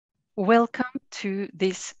Welcome to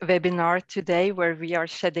this webinar today where we are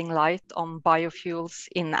shedding light on biofuels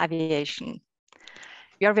in aviation.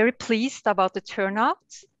 We are very pleased about the turnout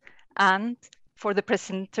and for the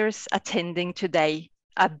presenters attending today.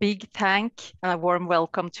 A big thank and a warm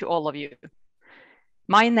welcome to all of you.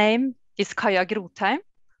 My name is Grégoire.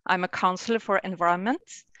 I'm a Counselor for Environment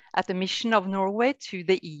at the Mission of Norway to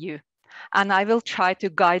the EU, and I will try to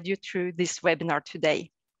guide you through this webinar today.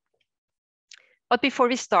 But before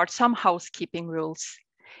we start, some housekeeping rules.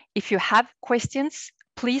 If you have questions,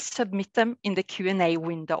 please submit them in the Q&A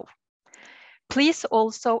window. Please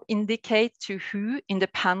also indicate to who in the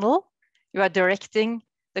panel you are directing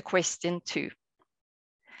the question to.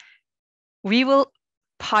 We will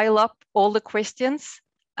pile up all the questions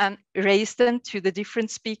and raise them to the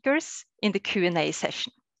different speakers in the Q&A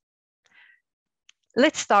session.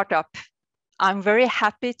 Let's start up. I'm very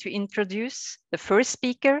happy to introduce the first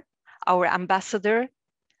speaker, our ambassador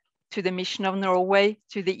to the Mission of Norway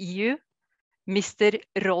to the EU, Mr.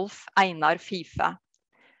 Rolf Einar Fife.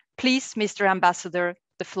 Please, Mr. Ambassador,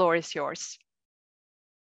 the floor is yours.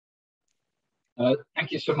 Thank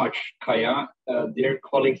you so much, Kaja. Dear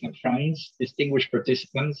colleagues and friends, distinguished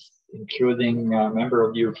participants, including a member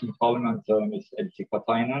of the European Parliament, Ms. Elsi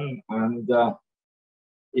Katainen, and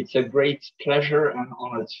it's a great pleasure and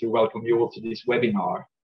honor to welcome you all to this webinar.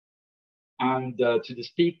 And to the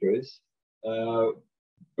speakers,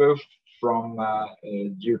 both from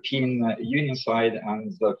the European Union side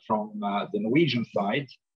and from the Norwegian side,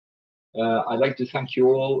 I'd like to thank you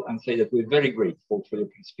all and say that we're very grateful for your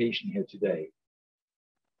participation here today.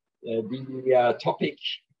 The topic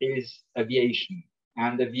is aviation,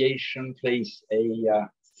 and aviation plays a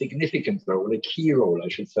significant role, a key role, I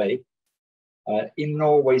should say, in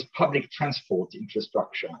Norway's public transport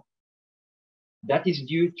infrastructure. That is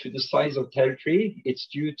due to the size of territory. It's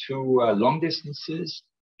due to long distances,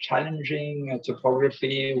 challenging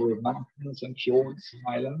topography with mountains and fjords and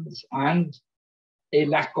islands, and a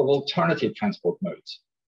lack of alternative transport modes,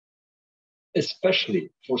 especially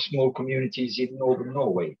for small communities in northern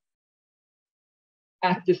Norway.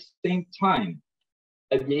 At the same time,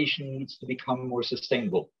 aviation needs to become more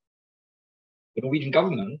sustainable. The Norwegian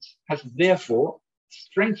government has therefore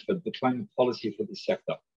strengthened the climate policy for this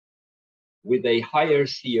sector with a higher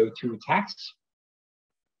CO2 tax,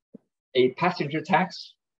 a passenger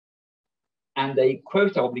tax, and a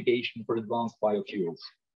quota obligation for advanced biofuels.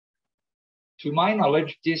 To my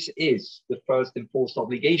knowledge, this is the first enforced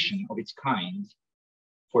obligation of its kind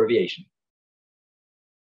for aviation.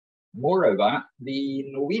 Moreover,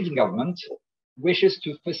 the Norwegian government wishes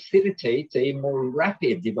to facilitate a more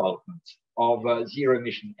rapid development of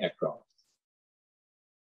zero-emission aircraft.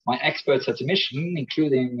 My experts at the mission,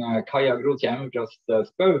 including Grégoire, who just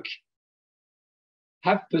spoke,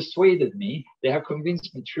 have persuaded me, they have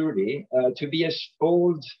convinced me truly, to be as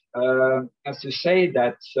bold as to say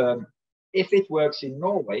that if it works in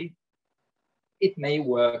Norway, it may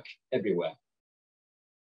work everywhere.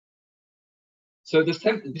 So this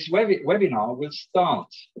webinar will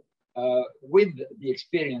start with the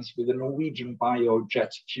experience with the Norwegian biojet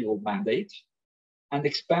fuel mandate and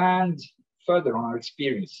expand further on our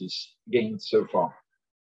experiences gained so far.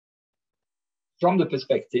 From the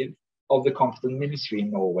perspective of the competent ministry in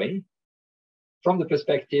Norway, from the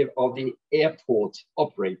perspective of the airport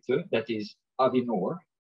operator, that is Avinor,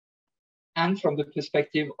 and from the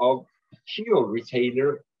perspective of fuel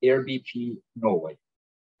retailer RBP Norway.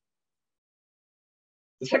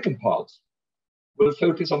 The second part will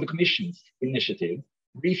focus on the Commission's initiative,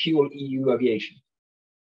 Refuel EU Aviation.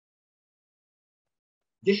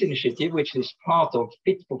 This initiative, which is part of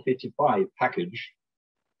Fit for 55 package,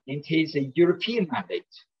 entails a European mandate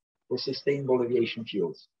for sustainable aviation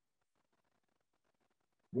fuels.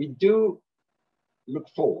 We do look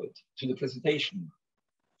forward to the presentation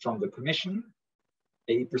from the Commission,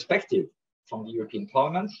 a perspective from the European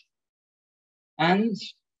Parliament, and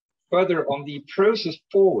further on the process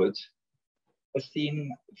forward, as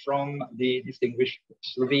seen from the distinguished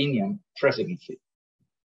Slovenian presidency.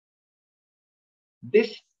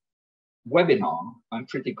 This webinar, I'm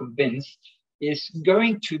pretty convinced, is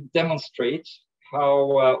going to demonstrate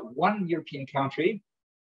how one European country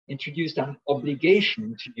introduced an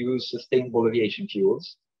obligation to use sustainable aviation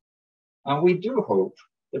fuels. And we do hope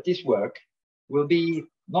that this work will be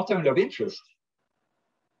not only of interest,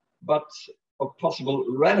 but of possible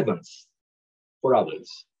relevance for others,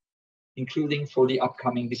 including for the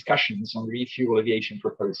upcoming discussions on the refuel aviation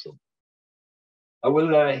proposal. I will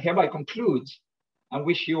hereby conclude and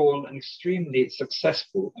wish you all an extremely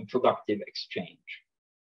successful and productive exchange.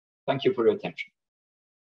 Thank you for your attention.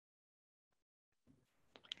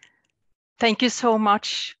 Thank you so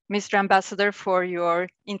much, Mr. Ambassador, for your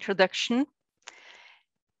introduction.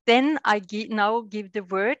 Then I now give the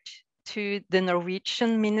word to the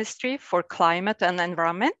Norwegian Ministry for Climate and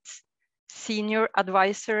Environment, Senior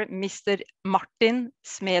Advisor, Mr. Martin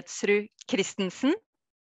Smedsrud Kristensen.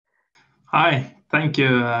 Hi, thank you,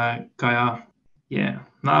 Kaja. Yeah,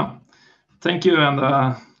 now, thank you and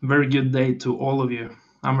a very good day to all of you.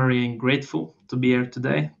 I'm very grateful to be here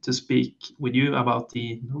today to speak with you about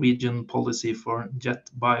the Norwegian policy for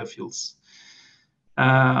jet biofuels.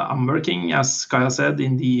 I'm working, as Kaja said,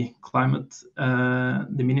 in the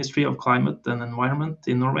Ministry of Climate and Environment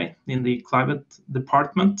in Norway, in the Climate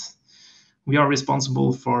Department. We are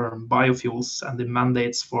responsible for biofuels and the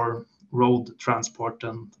mandates for road transport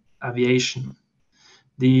and aviation.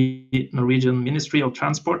 The Norwegian Ministry of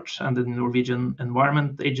Transport and the Norwegian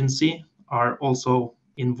Environment Agency are also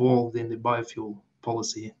involved in the biofuel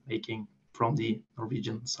policy making from the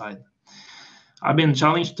Norwegian side. I've been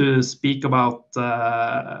challenged to speak about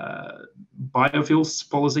biofuels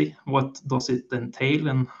policy, what does it entail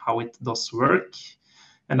and how it does work.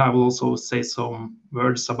 And I will also say some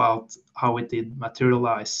words about how it did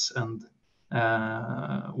materialize and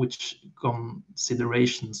which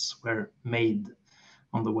considerations were made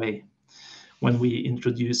on the way when we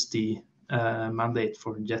introduced the mandate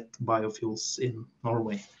for jet biofuels in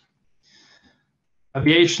Norway.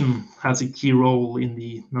 Aviation has a key role in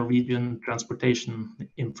the Norwegian transportation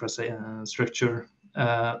infrastructure,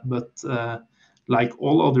 but like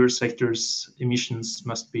all other sectors, emissions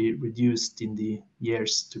must be reduced in the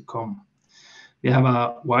years to come. We have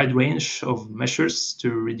a wide range of measures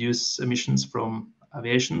to reduce emissions from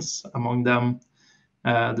aviations, among them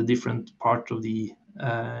the different part of the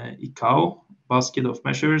ICAO basket of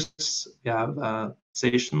measures. We have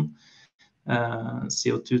taxation,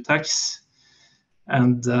 CO2 tax,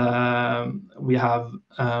 and we have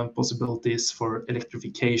possibilities for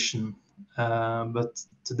electrification. But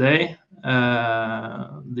today,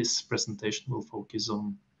 this presentation will focus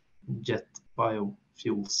on jet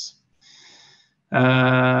biofuels.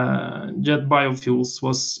 Jet biofuels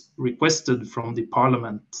was requested from the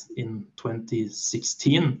Parliament in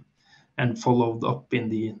 2016 and followed up in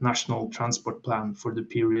the National Transport Plan for the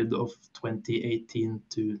period of 2018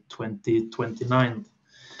 to 2029.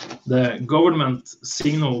 The government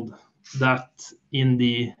signaled in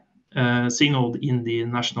the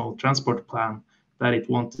National Transport Plan that it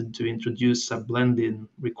wanted to introduce a blending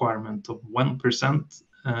requirement of 1%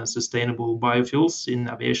 sustainable biofuels in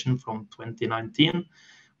aviation from 2019,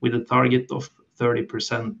 with a target of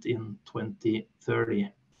 30% in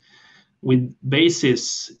 2030. With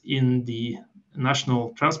basis in the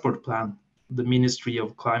National Transport Plan, the Ministry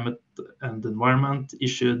of Climate and Environment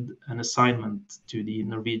issued an assignment to the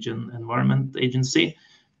Norwegian Environment Agency,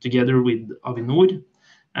 together with Avinor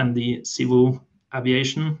and the Civil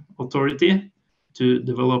Aviation Authority, to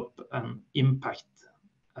develop an impact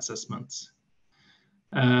assessment.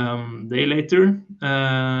 They later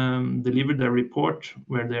delivered a report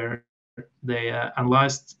where they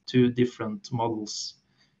analyzed two different models.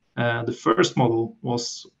 The first model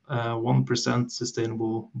was 1%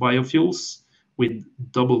 sustainable biofuels with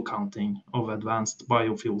double counting of advanced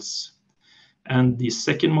biofuels. And the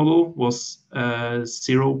second model was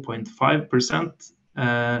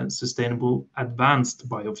 0.5% sustainable advanced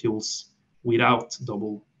biofuels without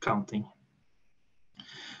double counting.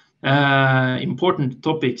 Important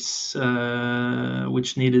topics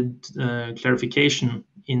which needed clarification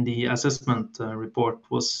in the assessment report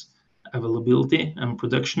was availability and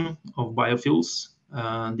production of biofuels,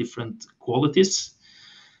 different qualities,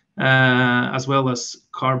 as well as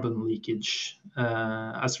carbon leakage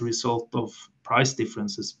as a result of price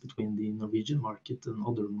differences between the Norwegian market and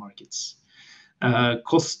other markets.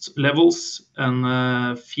 Cost levels and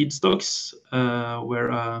feedstocks were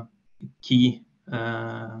a key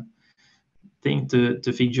thing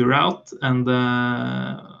to figure out, and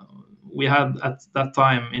we had at that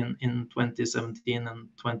time in 2017 and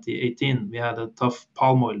 2018 we had a tough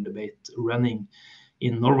palm oil debate running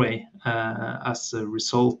in Norway as a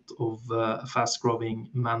result of a fast-growing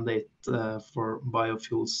mandate for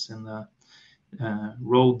biofuels in the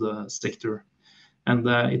road sector. And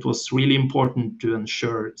it was really important to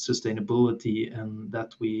ensure sustainability and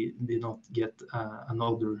that we did not get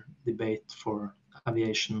another debate for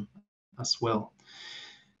aviation as well.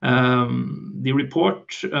 The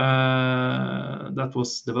report that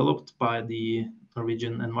was developed by the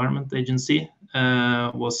Norwegian Environment Agency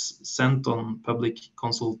was sent on public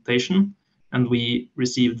consultation, and we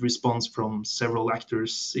received response from several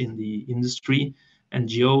actors in the industry,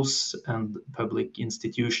 NGOs, and public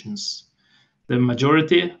institutions. The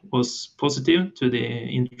majority was positive to the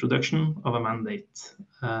introduction of a mandate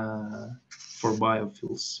for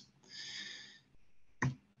biofuels.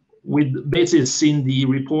 With basis in the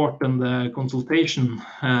report and the consultation,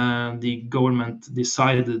 the government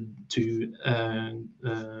decided to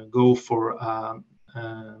go for a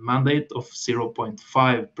mandate of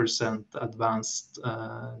 0.5% advanced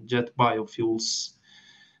jet biofuels.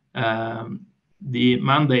 The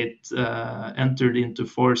mandate entered into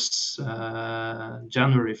force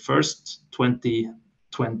January 1st,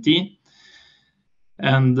 2020.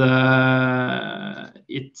 And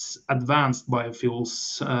its advanced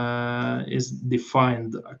biofuels is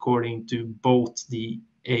defined according to both the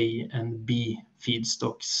A and B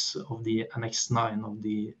feedstocks of the Annex 9 of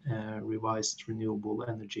the revised Renewable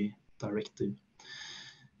Energy Directive.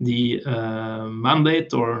 The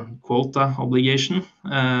mandate or quota obligation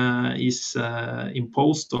is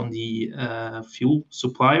imposed on the fuel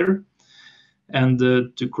supplier, and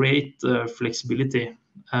to create flexibility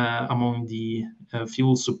among the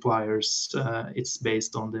fuel suppliers, it's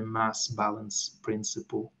based on the mass balance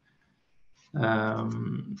principle.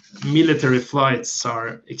 Military flights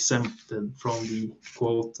are exempted from the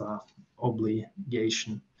quota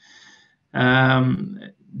obligation.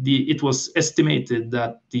 It was estimated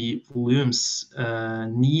that the volumes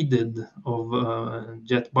needed of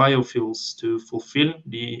jet biofuels to fulfill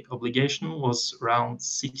the obligation was around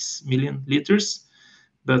 6 million liters.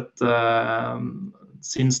 But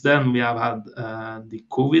since then, we have had the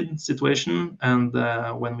COVID situation, and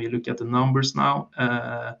when we look at the numbers now,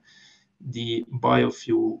 the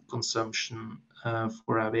biofuel consumption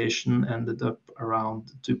for aviation ended up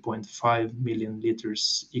around 2.5 million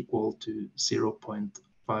liters, equal to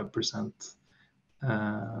 0.5%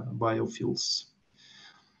 biofuels.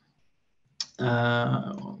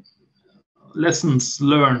 Lessons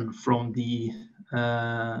learned from the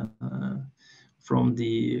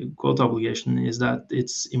quota obligation is that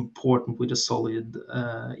it's important with a solid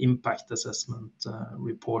impact assessment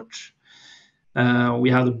report. We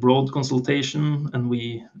had a broad consultation and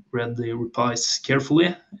we read the replies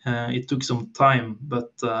carefully. It took some time,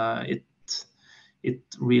 but it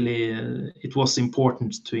was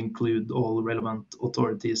important to include all relevant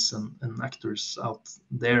authorities and actors out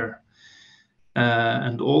there,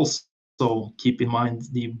 and also keep in mind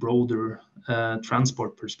the broader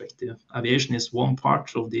transport perspective. Aviation is one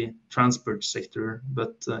part of the transport sector,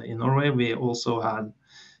 but in Norway we also had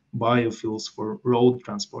biofuels for road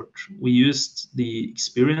transport. We used the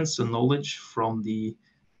experience and knowledge from the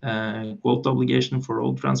quota obligation for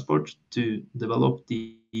road transport to develop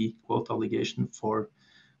the quota obligation for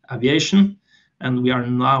aviation, and we are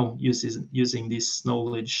now using this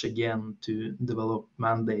knowledge again to develop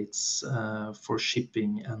mandates for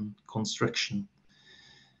shipping and construction.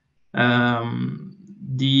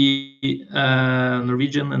 The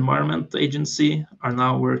Norwegian Environment Agency are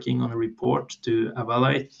now working on a report to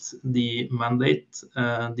evaluate the mandate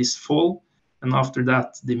this fall, and after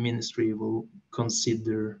that the ministry will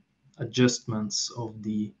consider adjustments of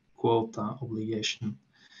the quota obligation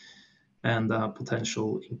and a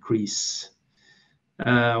potential increase.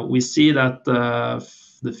 We see that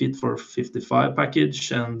the Fit for 55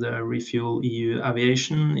 package and Refuel EU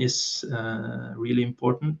Aviation is really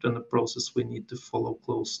important, and a process we need to follow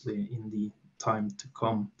closely in the time to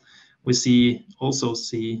come. We also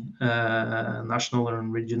see national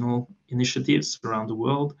and regional initiatives around the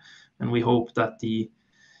world, and we hope that the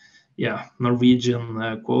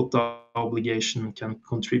Norwegian quota obligation can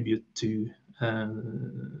contribute to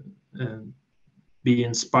be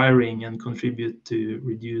inspiring and contribute to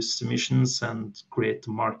reduce emissions and create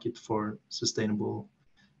a market for sustainable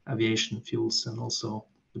aviation fuels, and also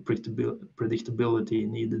the predictability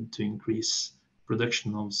needed to increase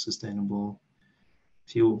production of sustainable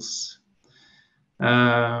fuels.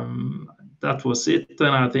 That was it,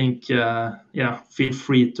 and I think feel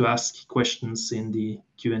free to ask questions in the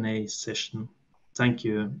Q&A session. Thank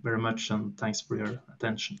you very much, and thanks for your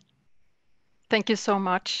attention. Thank you so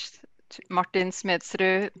much, Martin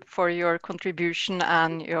Smedsrud, for your contribution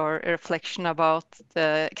and your reflection about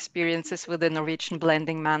the experiences with the Norwegian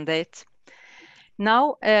blending mandate.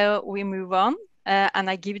 Now we move on, and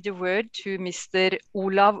I give the word to Mr.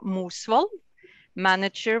 Olav Mosvold,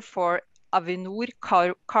 Manager for Avinor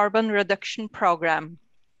Carbon Reduction Program.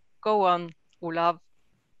 Go on, Olav.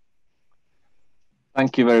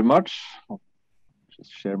 Thank you very much. I'll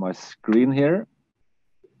just share my screen here.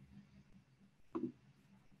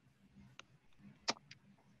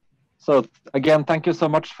 So again, thank you so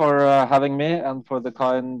much for having me and for the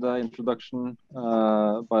kind introduction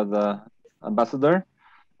by the ambassador.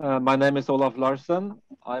 My name is Olav Larsen.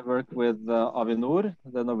 I work with Avinor,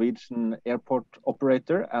 the Norwegian airport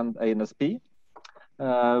operator, and ANSP.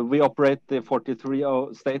 We operate the 43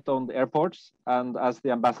 state-owned airports, and as the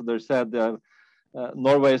ambassador said,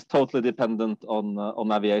 Norway is totally dependent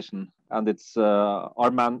on aviation, and it's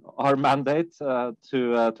our mandate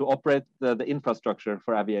to operate the infrastructure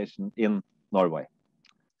for aviation in Norway.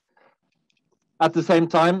 At the same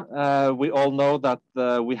time, we all know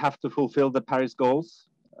that we have to fulfill the Paris goals.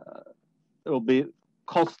 It will be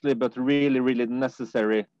costly but really, really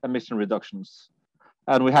necessary emission reductions.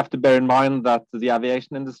 And we have to bear in mind that the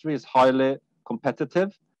aviation industry is highly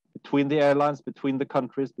competitive between the airlines, between the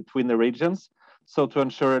countries, between the regions. So to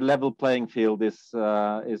ensure a level playing field is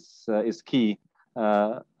key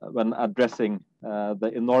when addressing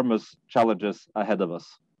the enormous challenges ahead of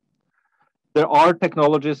us. There are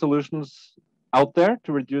technology solutions out there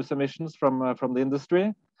to reduce emissions from the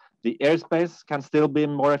industry. The airspace can still be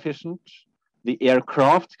more efficient. The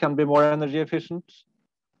aircraft can be more energy efficient.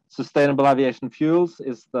 Sustainable aviation fuels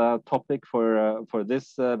is the topic for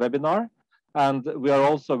this webinar. And we are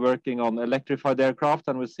also working on electrified aircraft,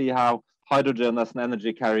 and we see how hydrogen as an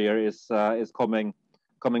energy carrier is coming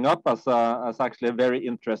up as actually a very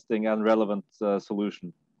interesting and relevant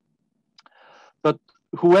solution. But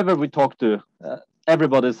whoever we talk to,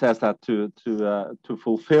 everybody says that to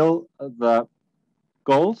fulfill the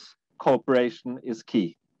goals, cooperation is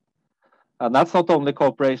key. And that's not only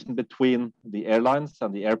cooperation between the airlines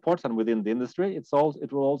and the airports and within the industry, it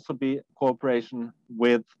will also be cooperation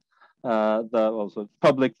with also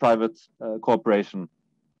public-private cooperation.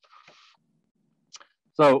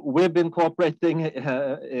 So we've been cooperating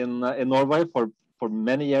in Norway for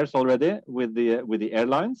many years already with the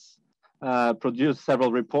airlines, produced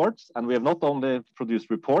several reports, and we have not only produced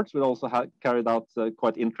reports, we also have carried out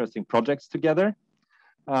quite interesting projects together.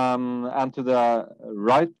 And to the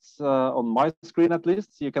right on my screen, at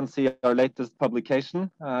least, you can see our latest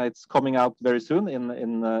publication. It's coming out very soon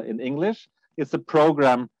in English. It's a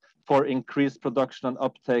program for increased production and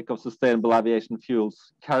uptake of sustainable aviation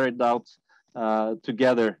fuels carried out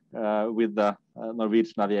together with the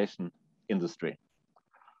Norwegian aviation industry.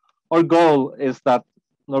 Our goal is that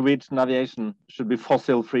Norwegian aviation should be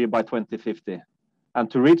fossil-free by 2050.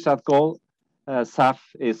 And to reach that goal, SAF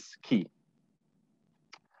is key.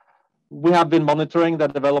 We have been monitoring the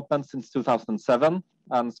development since 2007,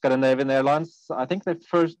 and Scandinavian Airlines, I think they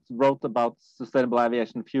first wrote about sustainable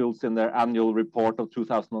aviation fuels in their annual report of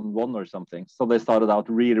 2001 or something. So they started out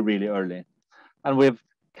really, really early. And we've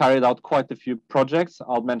carried out quite a few projects.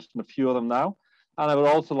 I'll mention a few of them now. And I would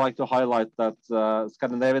also like to highlight that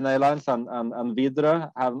Scandinavian Airlines and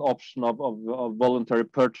Widerøe have an option of voluntary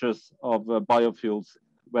purchase of biofuels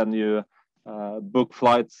when you book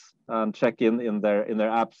flights and check in their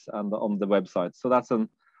apps and on the website. So that's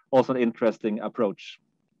also an interesting approach.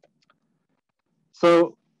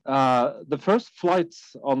 So the first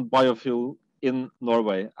flights on biofuel in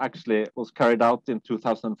Norway actually was carried out in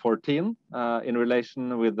 2014 in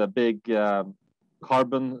relation with a big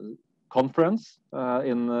carbon conference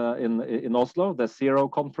in Oslo, the Zero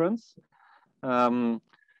conference. And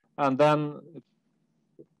then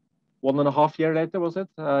 1.5 years later, was it?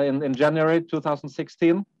 In January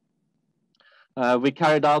 2016, we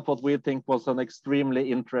carried out what we think was an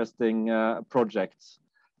extremely interesting project.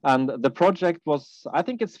 And the project was, I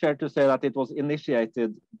think it's fair to say that it was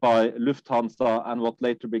initiated by Lufthansa and what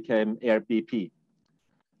later became Air BP,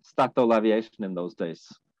 Statoil Aviation in those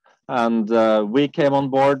days. And we came on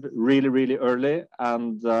board really, really early.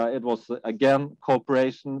 And it was, again,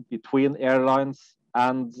 cooperation between airlines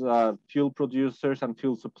and fuel producers and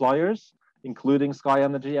fuel suppliers, including Sky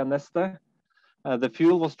Energy and Neste. The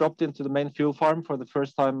fuel was dropped into the main fuel farm for the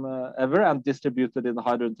first time ever and distributed in the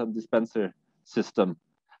hydrogen dispenser system.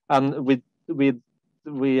 And we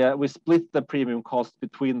split the premium cost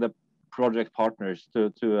between the project partners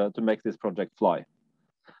to make this project fly.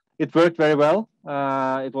 It worked very well.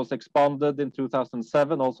 It was expanded in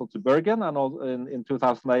 2007 also to Bergen, and in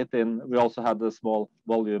 2008 we also had a small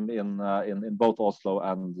volume in both Oslo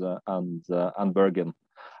and Bergen.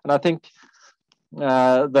 And I think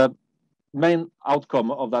the main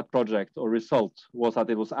outcome of that project or result was that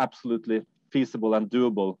it was absolutely feasible and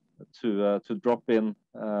doable to drop in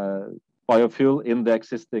biofuel in the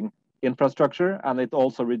existing infrastructure, and it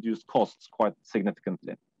also reduced costs quite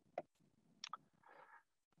significantly.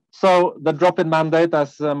 So the drop-in mandate,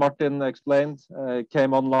 as Martin explained,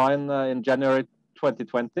 came online in January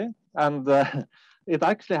 2020, and it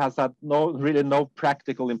actually has had really no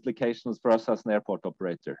practical implications for us as an airport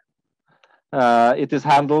operator. It is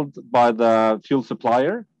handled by the fuel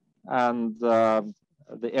supplier, and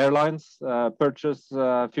the airlines purchase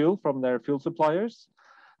fuel from their fuel suppliers.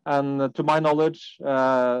 And to my knowledge,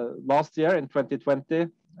 last year in 2020,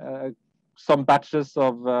 some batches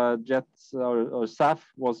of jets or SAF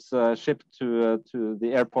was shipped to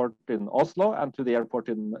the airport in Oslo and to the airport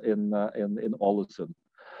in Ålesund.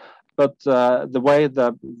 But the way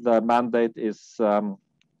the mandate is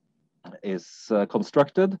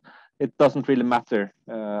constructed, it doesn't really matter.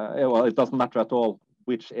 Well, it doesn't matter at all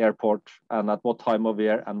which airport and at what time of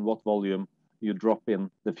year and what volume you drop in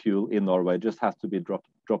the fuel in Norway. It just has to be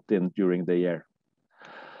dropped in during the year.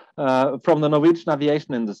 From the Norwegian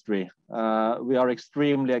aviation industry, we are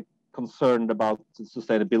extremely concerned about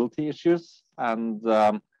sustainability issues, and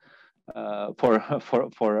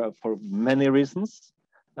for many reasons.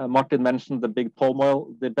 Martin mentioned the big palm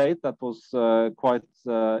oil debate that was quite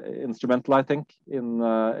instrumental, I think, in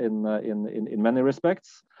many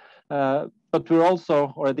respects. But we're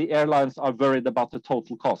also, or the airlines are worried about the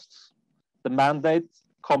total costs. The mandate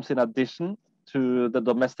comes in addition to the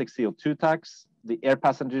domestic CO2 tax, the air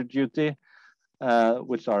passenger duty,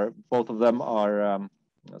 which are both of them are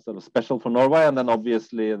sort of special for Norway, and then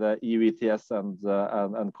obviously the EU ETS and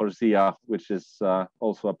CORSIA, which is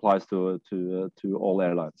also applies to all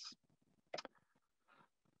airlines.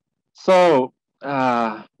 So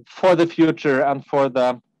for the future and for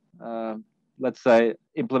the let's say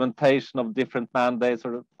implementation of different mandates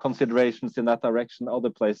or considerations in that direction,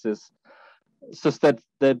 other places,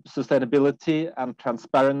 the sustainability and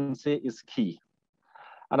transparency is key.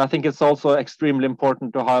 And I think it's also extremely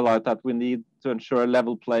important to highlight that we need to ensure a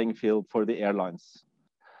level playing field for the airlines.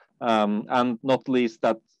 And not least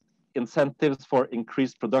that incentives for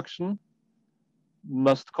increased production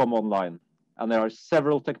must come online. And there are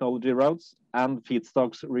several technology routes and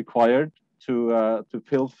feedstocks required to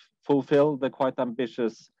fulfill the quite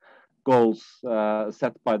ambitious goals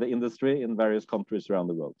set by the industry in various countries around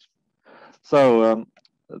the world. So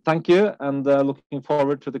thank you, and looking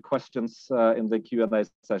forward to the questions in the Q&A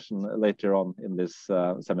session later on in this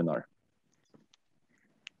seminar.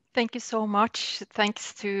 Thank you so much.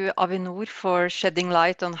 Thanks to Avinor for shedding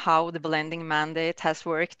light on how the blending mandate has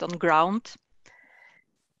worked on ground.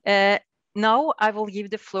 Now I will give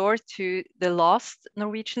the floor to the last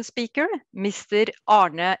Norwegian speaker, Mr.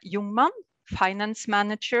 Arne Ljungmann, Finance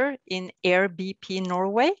Manager in Air BP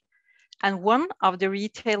Norway, and one of the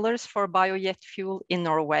retailers for biojet fuel in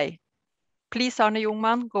Norway. Please, Arne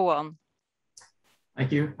Ljungmann, go on.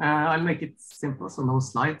 Thank you. I'll make it simple, so no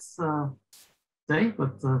slides today,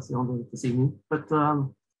 but so only this evening. But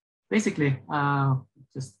basically,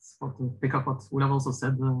 just want to pick up what Olav also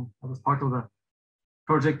said. I was part of the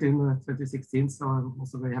project in 2016, so I'm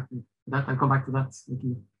also very happy with that. I'll come back to that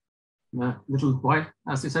in a little while.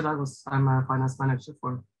 As you said, I'm a finance manager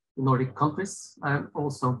for the Nordic countries. I'm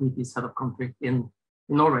also BP's head of country in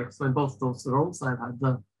Norway. So in both those roles, I've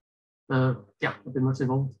had I've been much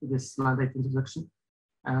involved with this mandate introduction.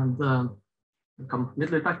 And I'll come a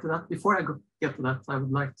little bit back to that. Before I get to that, I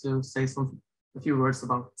would like to say a few words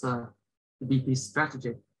about the BP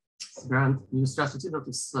strategy. It's a brand new strategy that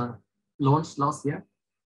was launched last year.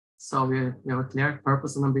 So we have a clear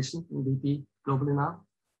purpose and ambition in BP globally now.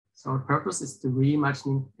 So our purpose is to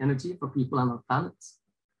reimagining energy for people and our planet.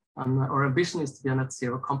 And our ambition is to be a net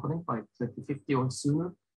zero company by 2050 or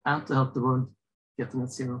sooner, and to help the world get to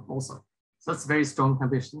net zero also. So that's very strong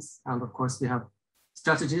ambitions. And of course, we have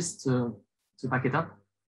strategies to back it up.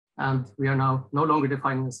 And we are now no longer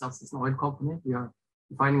defining ourselves as an oil company. We are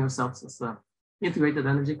defining ourselves as an integrated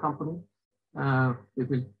energy company. We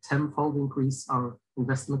will tenfold increase our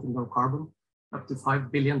investment in low carbon, up to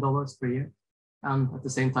 $5 billion per year. And at the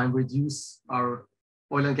same time, reduce our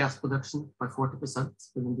oil and gas production by 40%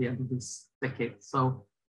 within the end of this decade. So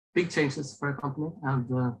big changes for a company,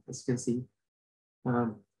 and as you can see,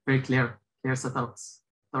 very clear set out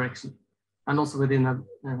direction. And also within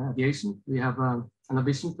aviation, we have an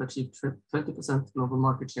ambition to achieve 20% global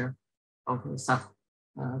market share of SAF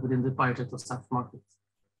within the biojet of SAF market.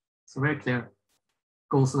 So very clear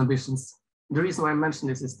goals and ambitions. The reason why I mention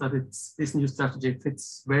this is that this new strategy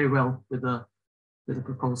fits very well with the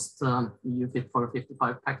proposed EU Fit for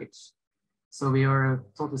 55 package. So we are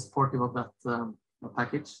totally supportive of that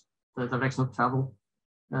package, the direction of travel.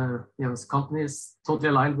 As a company is totally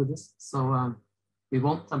aligned with this. So we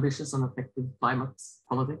want ambitious and effective climate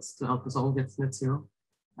politics to help us all get net zero.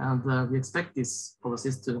 And we expect these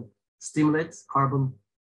policies to stimulate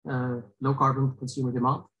low carbon consumer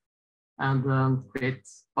demand, and create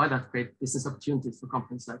business opportunities for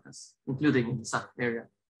companies like us, including in the SAF area.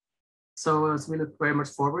 So we look very much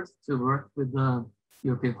forward to work with the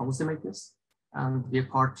European policymakers and be a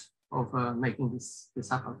part of making this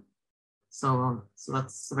happen. So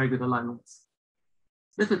that's a very good alignment.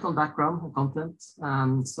 A little bit on background and content.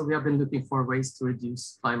 So we have been looking for ways to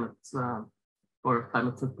reduce climate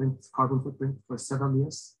footprint, carbon footprint for several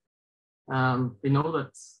years. We know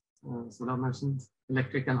that, as Olav mentioned,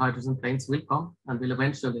 electric and hydrogen planes will come and will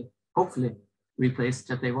eventually, hopefully, replace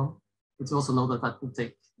Jet A1. But we also know that that will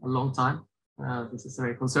take a long time. This is a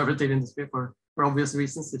very conservative industry for obvious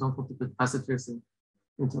reasons. You don't want to put passengers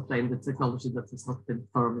into a plane with technology that has not been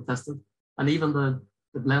thoroughly tested. And even the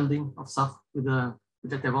blending of SAF with the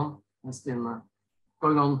Jet A1 has been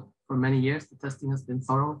going on for many years. The testing has been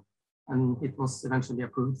thorough, and it was eventually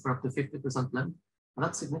approved for up to 50% blend. And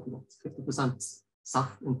that's significant. 50% SAF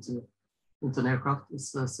into an aircraft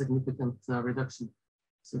is a significant reduction.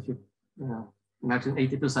 So if you imagine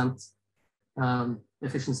 80%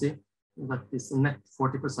 efficiency, that is a net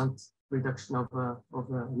 40% reduction of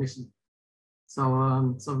emission.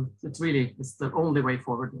 So it's the only way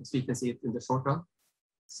forward, as we can see it in the short run.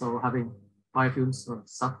 So having biofuels or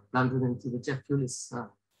SAF blended into the jet fuel is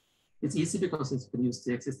it's easy because it can use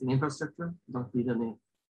the existing infrastructure. You don't need any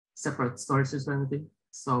separate storages or anything.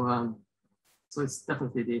 So it's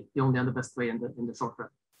definitely the only and the best way in the short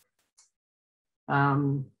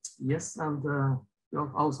run. Yes, and I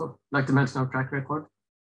also like to mention our track record.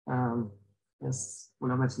 Yes,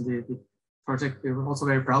 when I mentioned the project, we were also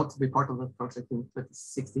very proud to be part of that project in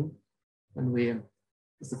 2016, and we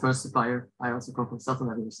was the first supplier. I also come from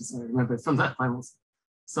Southern Aviation, so I remember it from that time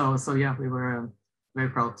also. So yeah, we were very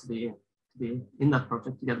proud to be in that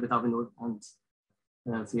project together with Avinor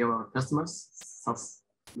and three of our customers, SAS,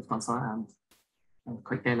 Lufthansa, and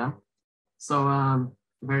KLM. So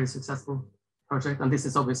very successful project, and this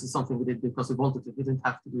is obviously something we did because we wanted to. We didn't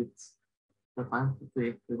have to do it at the time, but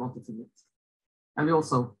we wanted to do it. And we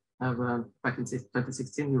also have, back in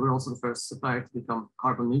 2016, we were also the first supplier to become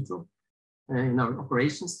carbon neutral in our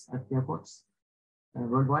operations at the airports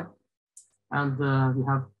worldwide. And we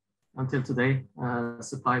have, until today,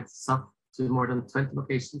 supplied SAF to more than 20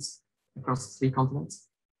 locations across 3 continents.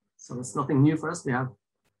 So it's nothing new for us. We have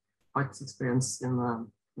quite experience in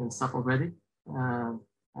SAF already, and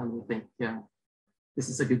we think this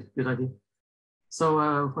is a good idea.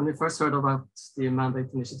 So when we first heard about the mandate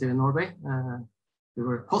initiative in Norway, we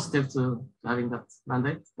were positive to having that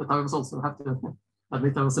mandate, but I was also have to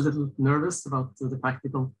admit I was a little nervous about the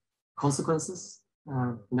practical consequences.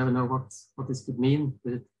 You never know what this could mean.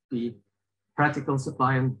 Would it be practical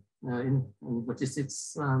supply and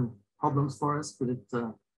logistics problems for us? Would it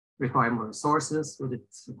require more resources? Would it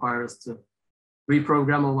require us to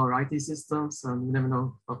reprogram all our IT systems? And you never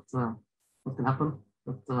know what can happen.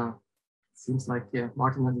 But seems like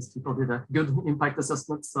Martin and his people did a good impact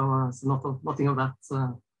assessment, so nothing of that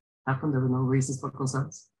happened. There were no reasons for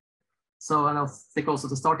concerns. So, and I think also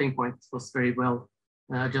the starting point was very well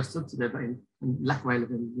adjusted to the lack of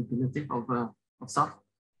availability of SAF.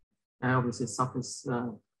 Obviously, SAF is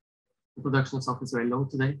the production of SAF is very low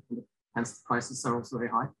today, and hence the prices are also very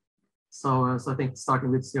high. So I think starting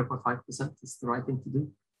with 0.5% is the right thing to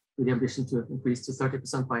do, with the ambition to increase to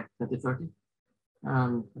 30% by 2030.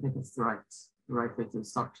 I think that's the right way to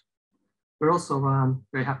start. We're also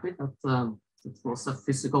very happy that it was a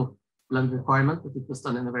physical blend requirement, but it was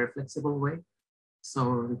done in a very flexible way.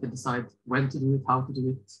 So we can decide when to do it, how to do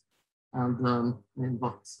it, and in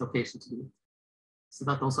what location to do it. So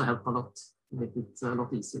that also helped a lot, to make it a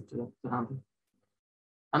lot easier to handle.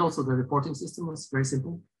 And also the reporting system was very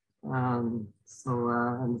simple. And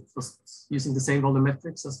it was using the same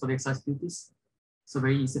volumetrics as for the excise duties. So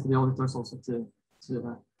very easy for the auditors also to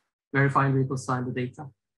verify and reconcile the data.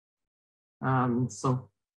 So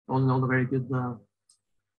all in all, a very good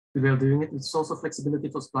way of doing it. It's also flexibility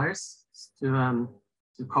for suppliers to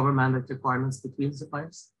cover mandate requirements between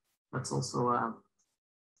suppliers. That's also a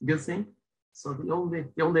good thing. So the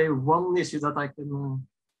only one issue that I can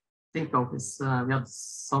think of is we had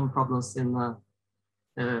some problems in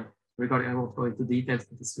regarding, I won't go into details,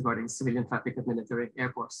 but it's regarding civilian traffic at military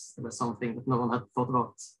airports. There was something that no one had thought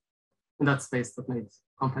about in that space that made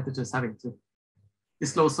competitors having to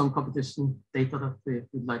disclose some competition data that we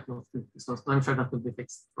would like not to disclose. But I'm sure that will be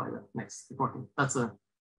fixed by the next reporting. That's a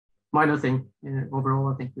minor thing.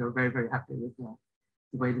 Overall, I think we are very, very happy with the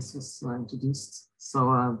way this was introduced.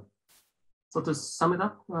 So to sum it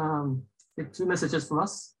up, I think 2 messages from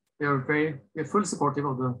us. We're fully supportive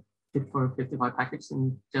of the Fit for 55 package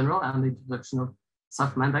in general and the introduction of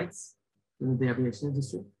SAF mandates in the aviation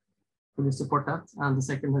industry. Fully support that. And the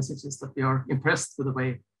second message is that we are impressed with the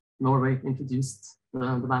way Norway introduced the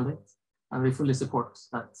mandate, and we fully support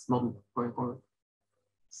that model going forward.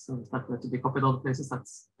 So if that were to be copied other places,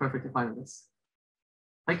 that's perfectly fine with us.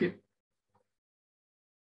 Thank you.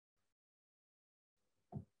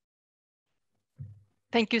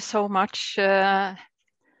 Thank you so much to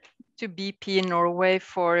BP in Norway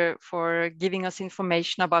for giving us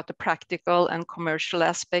information about the practical and commercial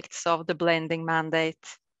aspects of the blending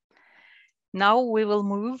mandate. Now we will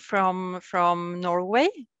move from Norway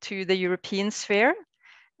to the European sphere.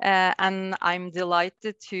 And I'm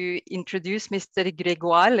delighted to introduce Mr.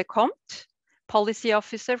 Grégoire Comte, Policy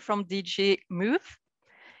Officer from DG Move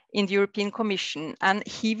in the European Commission. And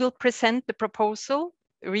he will present the proposal,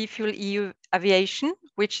 Refuel EU Aviation,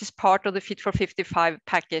 which is part of the Fit for 55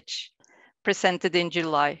 package presented in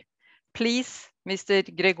July. Please, Mr.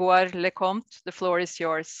 Grégoire Lecomte, the floor is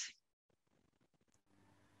yours.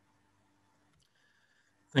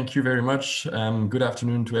 Thank you very much. Good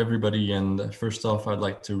afternoon to everybody. And first off, I'd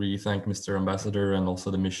like to really thank Mr. Ambassador and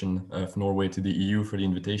also the mission of Norway to the EU for the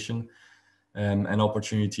invitation. An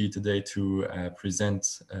opportunity today to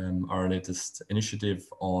present our latest initiative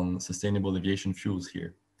on sustainable aviation fuels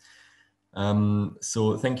here.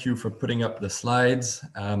 So thank you for putting up the slides.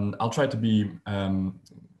 I'll try to be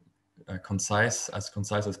concise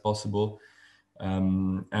as possible.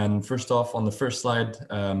 And first off, on the first slide,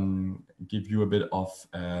 give you a bit of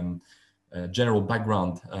general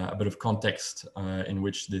background, a bit of context in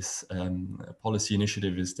which this policy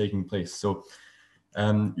initiative is taking place. So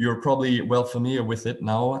you're probably well familiar with it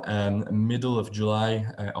now. Middle of July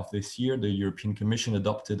of this year, the European Commission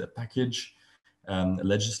adopted a package,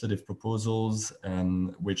 legislative proposals,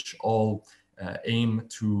 which all aim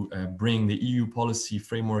to bring the EU policy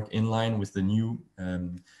framework in line with the new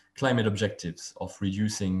climate objectives of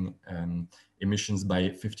reducing emissions by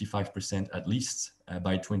 55% at least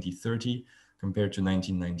by 2030 compared to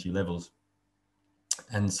 1990 levels.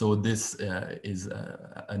 And so this is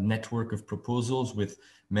a network of proposals with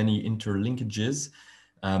many interlinkages.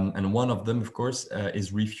 And one of them, of course,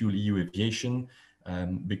 is Refuel EU Aviation,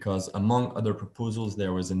 because among other proposals,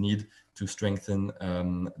 there was a need to strengthen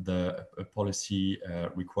the policy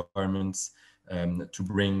requirements to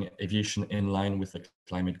bring aviation in line with the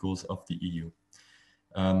climate goals of the EU.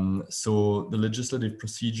 So the legislative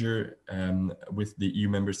procedure with the EU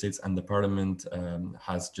member states and the Parliament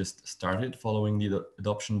has just started following the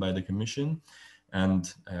adoption by the Commission.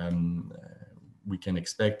 And we can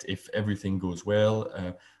expect, if everything goes well,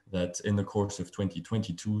 that in the course of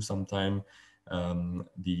 2022 sometime,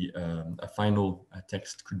 a final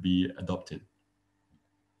text could be adopted.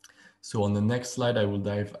 So on the next slide, I will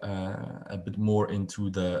dive a bit more into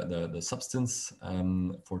the substance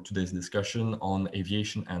for today's discussion on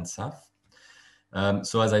aviation and SAF.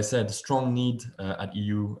 So as I said, strong need at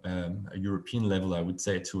European level, I would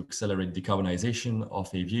say, to accelerate decarbonization of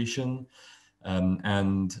aviation.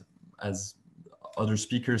 And as other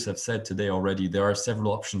speakers have said today already, there are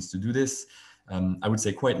several options to do this. I would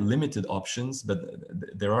say quite limited options, but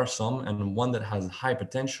there are some, and one that has high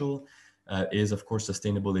potential is, of course,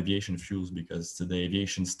 sustainable aviation fuels, because today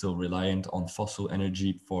aviation is still reliant on fossil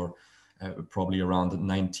energy for probably around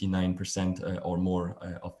 99% or more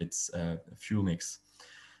of its fuel mix.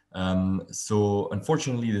 So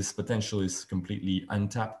unfortunately, this potential is completely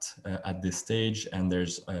untapped at this stage, and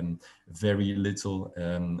there's very little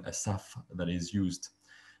SAF that is used.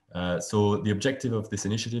 So the objective of this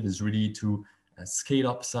initiative is really to scale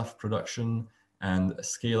up SAF production and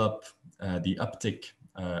scale up the uptick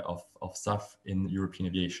of SAF in European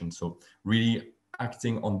aviation. So really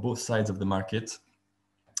acting on both sides of the market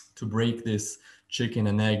to break this chicken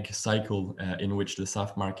and egg cycle in which the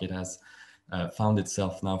SAF market has found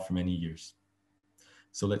itself now for many years.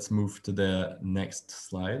 So let's move to the next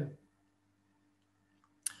slide.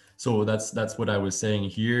 So that's what I was saying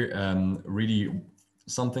here. Really,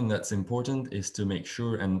 something that's important is to make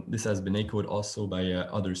sure, and this has been echoed also by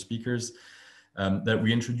other speakers, that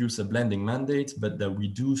we introduce a blending mandate, but that we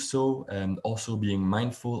do so also being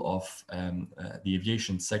mindful of the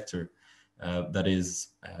aviation sector that is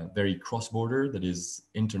very cross-border, that is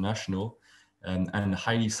international, and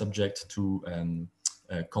highly subject to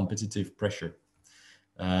competitive pressure.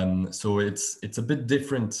 So it's a bit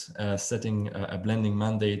different setting a blending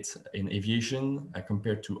mandate in aviation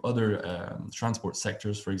compared to other transport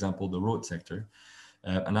sectors, for example, the road sector.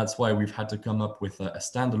 And that's why we've had to come up with a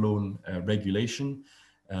standalone regulation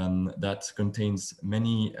that contains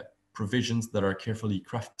many provisions that are carefully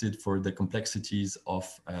crafted for the complexities of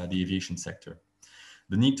the aviation sector.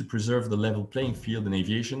 The need to preserve the level playing field in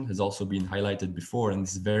aviation has also been highlighted before, and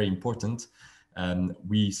this is very important.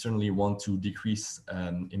 We certainly want to decrease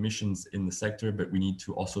emissions in the sector, but we need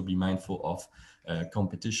to also be mindful of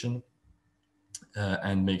competition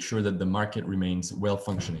and make sure that the market remains well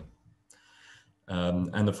functioning.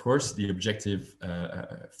 And of course, the objective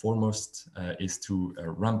foremost is to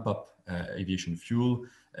ramp up aviation fuel,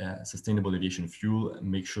 sustainable aviation fuel, and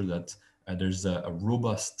make sure that there's a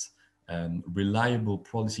robust, reliable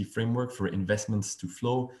policy framework for investments to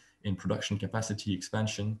flow in production capacity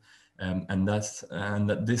expansion, and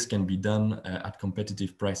that this can be done at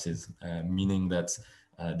competitive prices, meaning that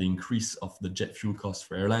the increase of the jet fuel costs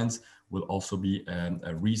for airlines will also be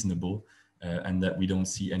reasonable, and that we don't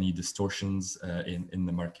see any distortions in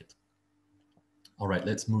the market. All right,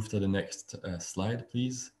 let's move to the next slide,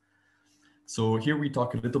 please. So here we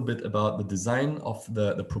talk a little bit about the design of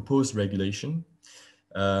the proposed regulation.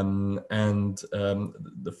 The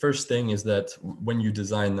first thing is that when you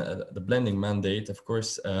design the blending mandate, of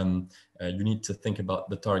course, you need to think about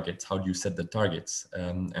the targets. How do you set the targets?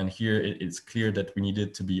 And here it's clear that we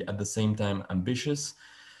needed to be at the same time ambitious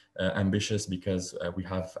because we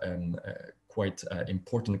have quite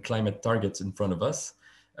important climate targets in front of us.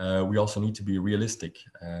 We also need to be realistic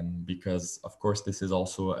because, of course, this is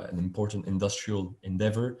also an important industrial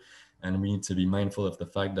endeavor, and we need to be mindful of the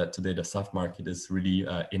fact that today the SAF market is really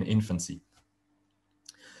in infancy.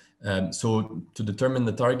 So to determine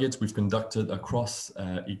the targets, we've conducted a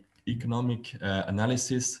cross-economic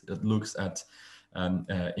analysis that looks at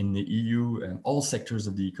in the EU all sectors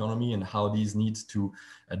of the economy and how these need to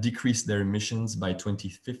decrease their emissions by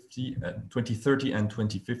 2030 and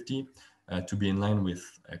 2050 to be in line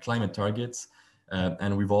with climate targets.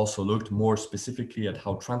 And we've also looked more specifically at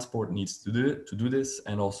how transport needs to do this,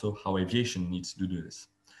 and also how aviation needs to do this.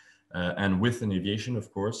 And within aviation,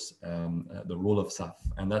 of course, the role of SAF.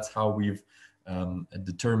 And that's how we've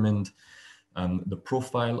determined the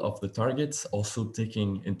profile of the targets, also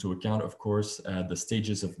taking into account, of course, the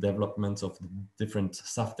stages of development of the different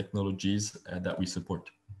SAF technologies that we support.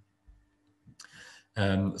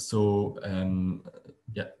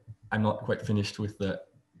 Yeah, I'm not quite finished with the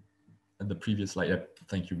previous slide. Yep,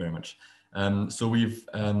 thank you very much. So we've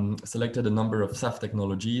selected a number of SAF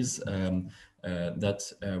technologies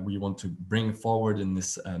that we want to bring forward in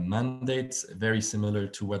this mandate, very similar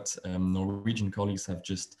to what Norwegian colleagues have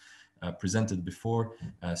just presented before.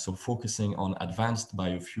 So focusing on advanced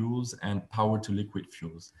biofuels and power to liquid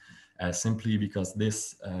fuels, simply because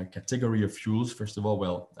this category of fuels, first of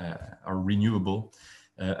all, are renewable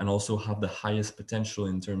and also have the highest potential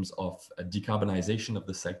in terms of decarbonization of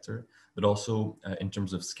the sector, but also in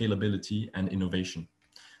terms of scalability and innovation.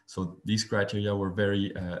 So these criteria were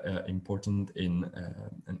very important in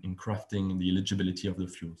crafting the eligibility of the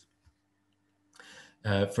fuels.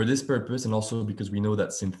 For this purpose, and also because we know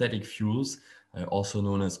that synthetic fuels, also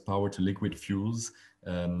known as power to liquid fuels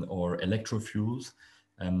or electrofuels,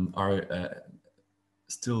 are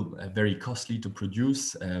still very costly to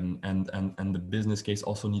produce, and the business case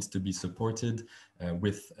also needs to be supported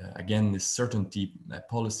with, again, this certainty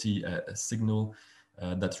policy signal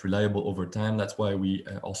that's reliable over time. That's why we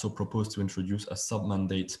also propose to introduce a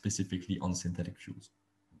sub-mandate specifically on synthetic fuels.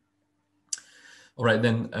 All right,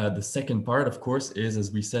 then the second part, of course, is,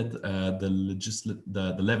 as we said,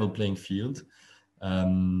 the level playing field.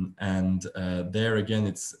 There again,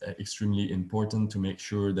 it's extremely important to make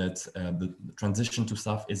sure that the transition to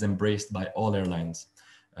SAF is embraced by all airlines,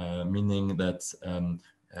 meaning that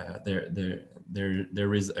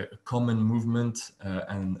there is a common movement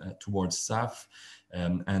towards SAF,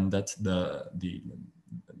 and that the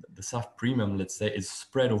SAF premium, let's say, is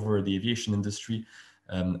spread over the aviation industry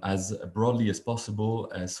as broadly as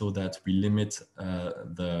possible, so that we limit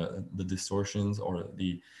the distortions or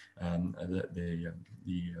the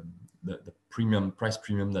price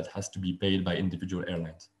premium that has to be paid by individual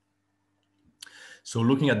airlines. So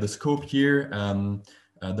looking at the scope here,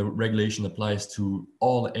 the regulation applies to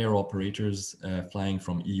all air operators flying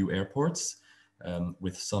from EU airports,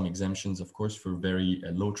 with some exemptions, of course, for very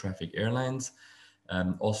low traffic airlines.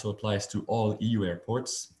 Also applies to all EU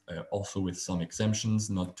airports, also with some exemptions,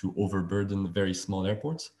 not to overburden the very small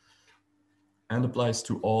airports, and applies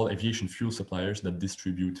to all aviation fuel suppliers that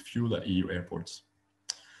distribute fuel at EU airports.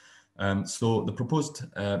 So the proposed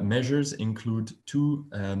measures include two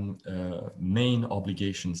main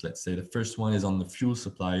obligations, let's say. The first one is on the fuel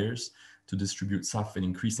suppliers to distribute SAF in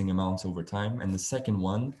increasing amounts over time. And the second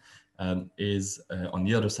one is on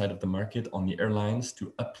the other side of the market, on the airlines,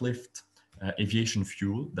 to uplift aviation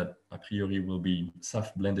fuel that a priori will be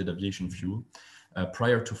SAF blended aviation fuel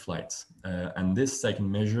prior to flights. And this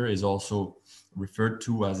second measure is also referred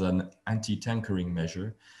to as an anti-tankering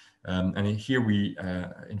measure. And here we,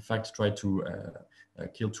 in fact, try to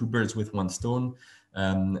kill two birds with one stone.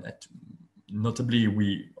 Notably,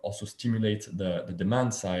 we also stimulate the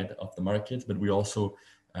demand side of the market, but we also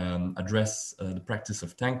address the practice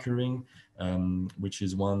of tankering, which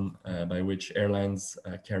is one by which airlines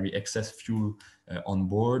carry excess fuel on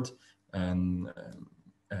board,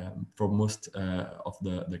 for most of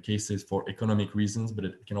the cases for economic reasons, but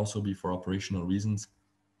it can also be for operational reasons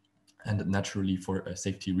and naturally for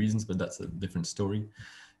safety reasons, but that's a different story.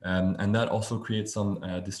 And that also creates some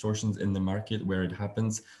distortions in the market where it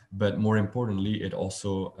happens, but more importantly, it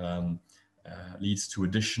also leads to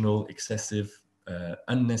additional excessive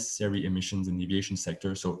unnecessary emissions in the aviation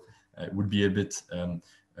sector. So it would be a bit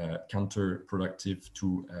counterproductive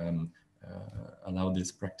to allow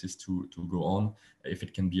this practice to go on if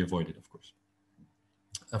it can be avoided, of course.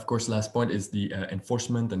 Of course, last point is the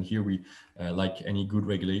enforcement, and here we, like any good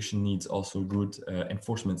regulation, needs also good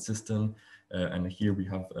enforcement system. And here we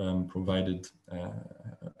have provided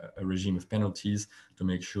a regime of penalties to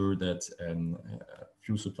make sure that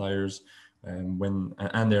fuel suppliers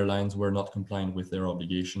and airlines were not compliant with their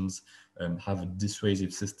obligations have a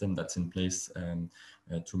dissuasive system that's in place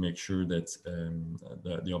to make sure that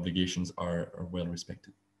the obligations are well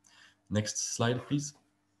respected. Next slide, please.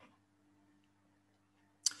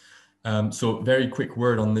 So very quick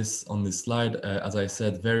word on this slide. As I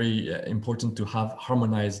said, very important to have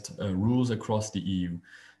harmonized rules across the EU.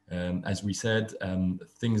 As we said,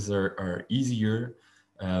 things are easier.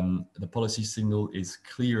 The policy signal is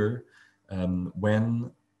clear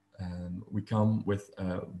when we come with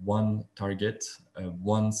one target,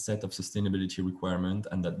 one set of sustainability requirement,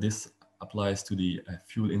 and that this applies to the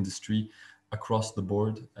fuel industry across the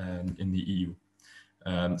board in the EU.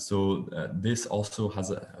 This also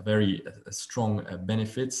has a very strong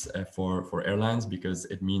benefits for airlines, because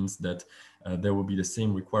it means that there will be the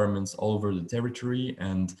same requirements all over the territory,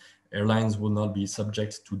 and airlines will not be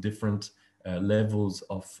subject to different levels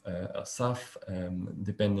of SAF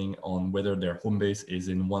depending on whether their home base is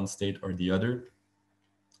in one state or the other.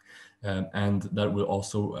 And that will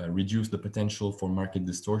also reduce the potential for market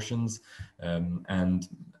distortions and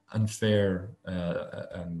unfair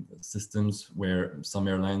systems where some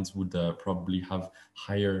airlines would probably have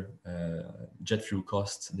higher jet fuel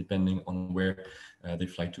costs depending on where they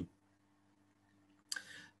fly to.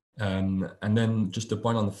 And then just a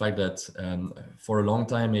point on the fact that for a long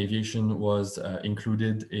time, aviation was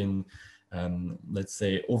included in, let's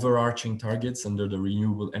say, overarching targets under the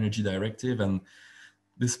Renewable Energy Directive, and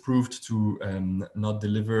this proved to not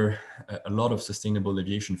deliver a lot of sustainable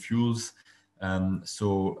aviation fuels.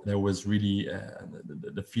 So there was really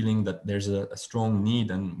the feeling that there's a strong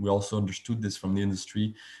need, and we also understood this from the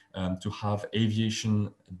industry, to have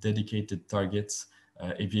aviation dedicated targets,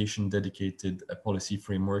 aviation dedicated policy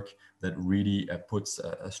framework that really puts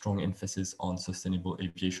a strong emphasis on sustainable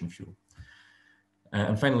aviation fuel.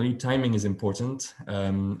 And finally, timing is important.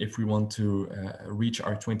 If we want to reach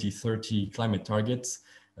our 2030 climate targets,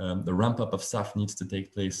 the ramp up of SAF needs to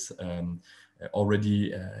take place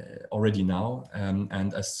already now.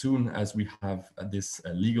 And as soon as we have this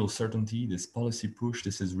legal certainty, this policy push,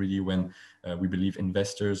 this is really when we believe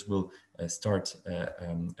investors will start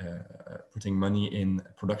putting money in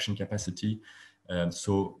production capacity.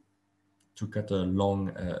 So to cut a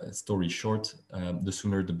long story short, the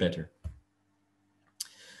sooner the better.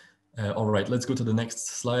 All right, let's go to the next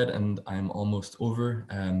slide, and I'm almost over.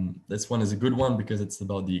 This one is a good one because it's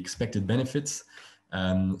about the expected benefits.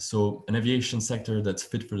 So an aviation sector that's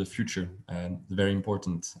fit for the future, very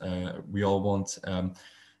important. We all want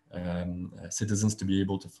citizens to be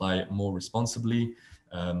able to fly more responsibly,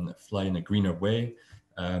 fly in a greener way,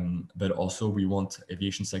 but also we want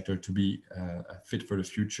aviation sector to be fit for the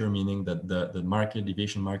future, meaning that the market, the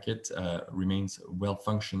aviation market remains well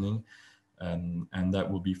functioning. And that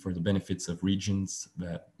will be for the benefits of regions,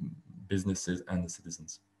 businesses, and the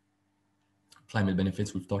citizens. Climate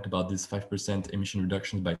benefits, we've talked about this 5% emission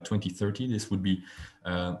reductions by 2030. This would be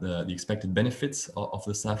the expected benefits of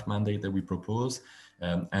the SAF mandate that we propose.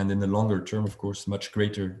 And in the longer term, of course, much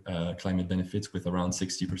greater climate benefits with around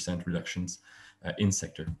 60% reductions in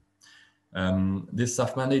sector. This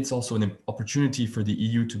SAF mandate is also an opportunity for the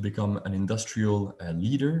EU to become an industrial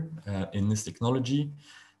leader in this technology.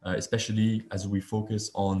 Especially as we focus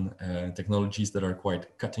on technologies that are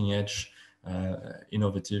quite cutting edge,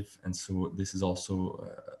 innovative, and so this is also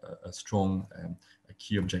a strong a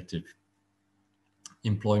key objective.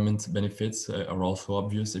 Employment benefits are also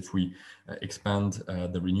obvious. If we expand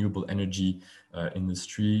the renewable energy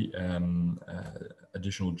industry,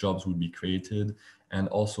 additional jobs will be created, and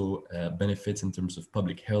also benefits in terms of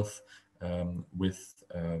public health with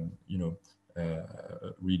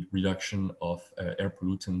reduction of air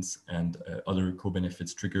pollutants and other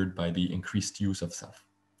co-benefits triggered by the increased use of SAF.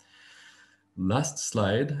 Last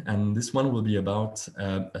slide, and this one will be about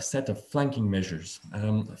a set of flanking measures.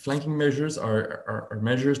 Flanking measures are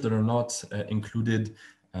measures that are not included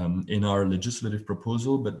in our legislative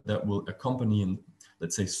proposal, but that will accompany and,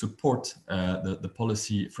 let's say, support the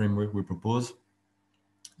policy framework we propose.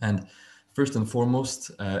 And first and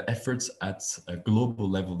foremost, efforts at a global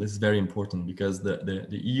level. This is very important because the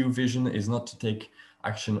EU vision is not to take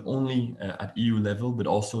action only at EU level, but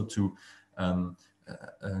also to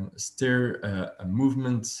steer a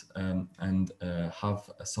movement and have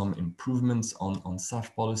some improvements on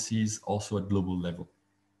SAF policies also at global level.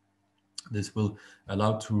 This will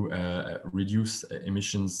allow to reduce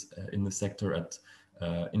emissions in the sector at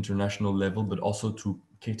international level, but also to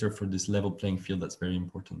cater for this level playing field that's very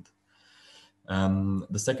important.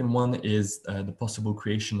 The second one is the possible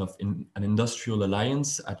creation of an industrial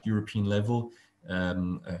alliance at European level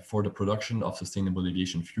for the production of sustainable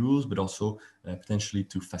aviation fuels, but also potentially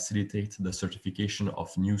to facilitate the certification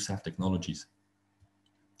of new SAF technologies.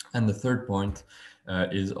 And the third point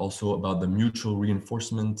is also about the mutual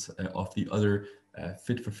reinforcement of the other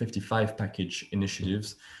Fit for 55 package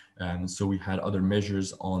initiatives. So we had other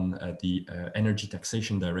measures on the energy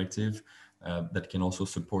taxation directive that can also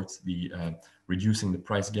support the reducing the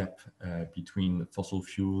price gap between fossil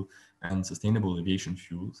fuel and sustainable aviation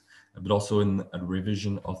fuels, but also in a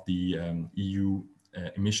revision of the EU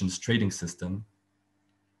emissions trading system.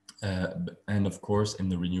 And of course, in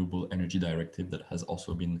the Renewable Energy Directive that has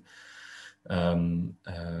also been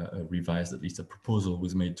revised, at least a proposal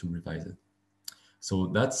was made to revise it. So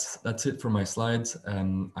that's it for my slides.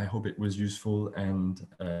 I hope it was useful, and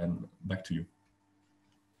back to you.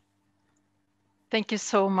 Thank you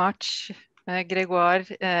so much, Grégoire.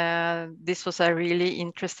 This was a really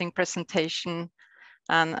interesting presentation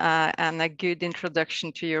and a good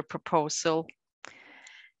introduction to your proposal.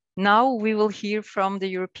 Now we will hear from the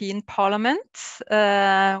European Parliament,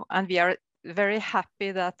 and we are very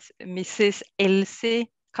happy that Mrs. Elsi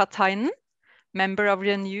Katainen, member of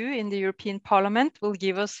Renew in the European Parliament, will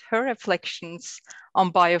give us her reflections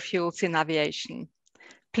on biofuels in aviation.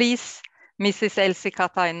 Please, Mrs. Elsi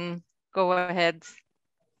Katainen, go ahead.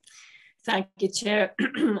 Thank you, Chair,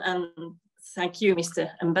 and thank you, Mr.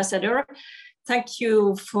 Ambassador. Thank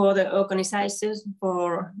you for the organizers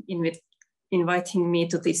for inviting me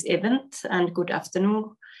to this event, and good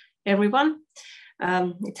afternoon, everyone.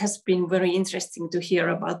 It has been very interesting to hear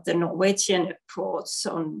about the Norwegian approach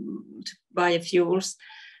on biofuels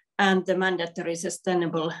and the mandatory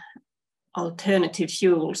sustainable alternative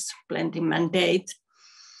fuels blending mandate.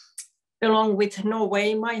 Along with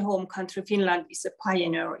Norway, my home country, Finland, is a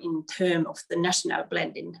pioneer in terms of the national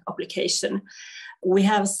blending obligation. We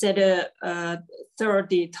have set a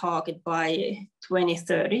 30 target by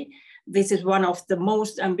 2030. This is one of the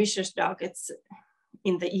most ambitious targets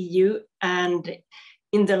in the EU and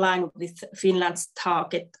in the line with Finland's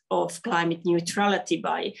target of climate neutrality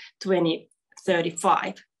by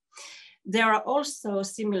 2035. There are also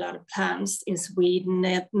similar plans in Sweden,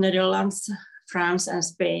 Netherlands, France, and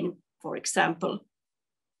Spain, for example.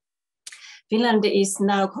 Finland is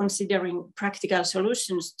now considering practical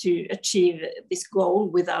solutions to achieve this goal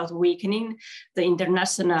without weakening the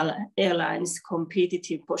international airlines'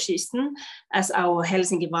 competitive position, as our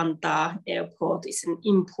Helsinki-Vantaa airport is an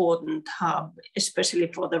important hub,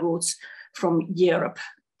 especially for the routes from Europe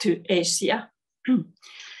to Asia.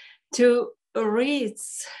 To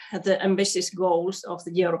reach the ambitious goals of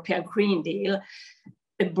the European Green Deal,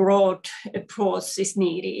 a broad approach is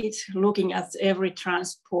needed, looking at every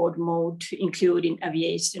transport mode, including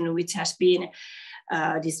aviation, which has been,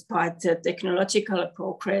 despite the technological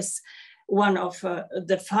progress, one of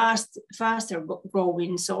the faster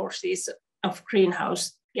growing sources of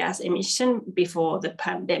greenhouse gas emission before the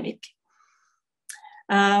pandemic.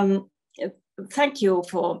 Thank you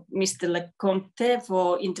for Mr. Comte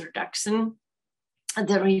for introduction.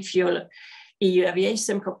 The Refuel EU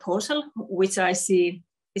aviation proposal, which I see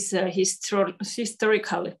is a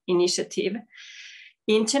historical initiative.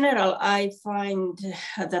 In general, I find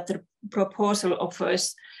that the proposal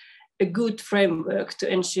offers a good framework to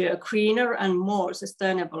ensure a greener and more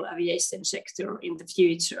sustainable aviation sector in the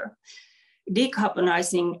future.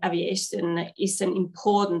 Decarbonizing aviation is an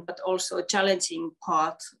important but also challenging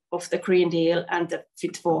part of the Green Deal and the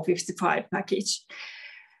Fit for 55 package.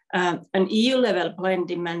 An EU-level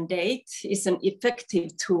blending mandate is an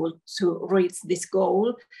effective tool to reach this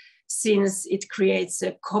goal, since it creates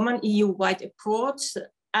a common EU-wide approach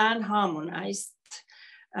and harmonized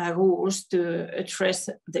rules to address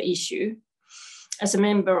the issue. As a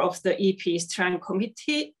member of the EP Strnad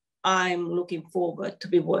committee, I'm looking forward to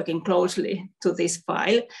be working closely to this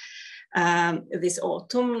file. this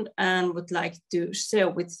autumn, and would like to share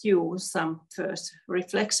with you some first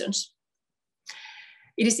reflections.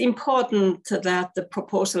 It is important that the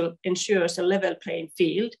proposal ensures a level playing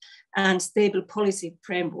field and stable policy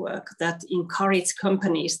framework that encourage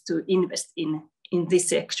companies to invest in this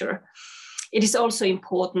sector. It is also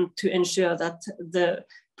important to ensure that the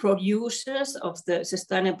producers of the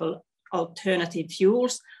sustainable alternative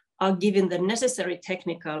fuels are given the necessary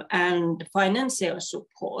technical and financial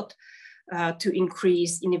support to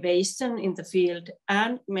increase innovation in the field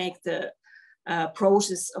and make the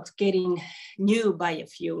process of getting new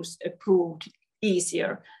biofuels approved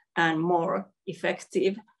easier and more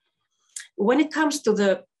effective. When it comes to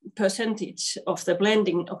the percentage of the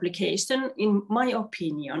blending application, in my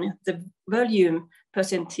opinion, the volume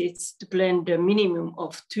percentage to blend a minimum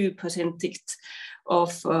of 2%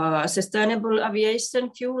 of sustainable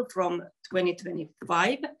aviation fuel from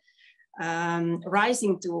 2025,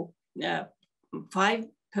 rising to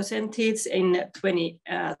 5% in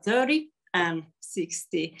 2030 and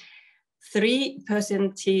 63%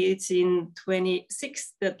 in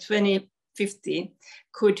 2050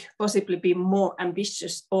 could possibly be more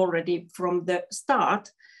ambitious already from the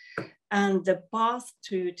start. And the path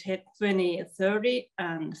to 2030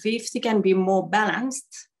 and 50 can be more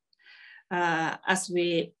balanced as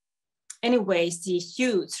we anyway see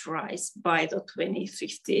huge rise by the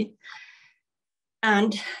 2050.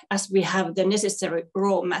 And as we have the necessary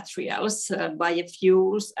raw materials,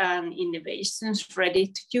 biofuels and innovations ready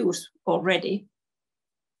to use already.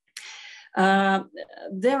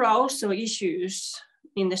 There are also issues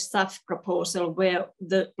in the staff proposal where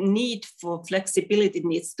the need for flexibility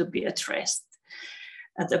needs to be addressed.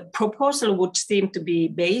 The proposal would seem to be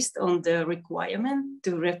based on the requirement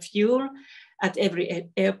to refuel at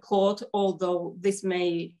every airport, although this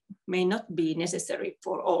may not be necessary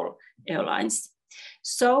for all airlines.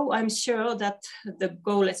 So I'm sure that the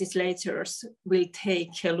co-legislators will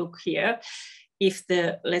take a look here if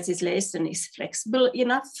the legislation is flexible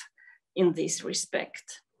enough in this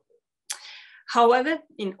respect. However,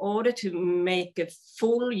 in order to make a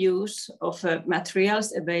full use of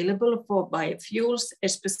materials available for biofuels,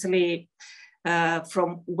 especially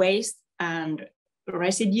from waste and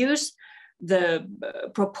residues, the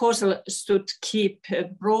proposal should keep a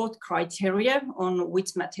broad criteria on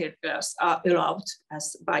which materials are allowed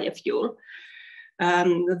as biofuel.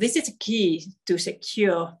 This is key to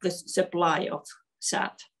secure the supply of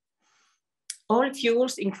SAF. All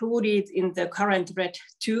fuels included in the current RED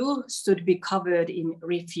II should be covered in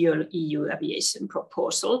Refuel EU aviation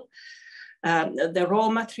proposal. The raw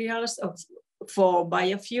materials for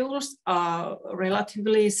biofuels are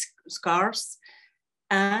relatively scarce,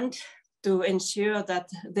 and to ensure that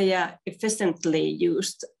they are efficiently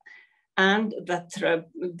used and that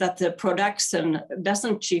the production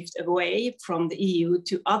doesn't shift away from the EU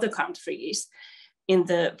to other countries in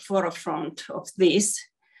the forefront of this,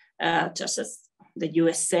 just as the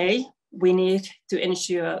USA, we need to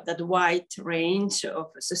ensure that a wide range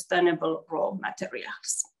of sustainable raw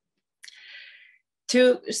materials.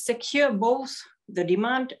 To secure both the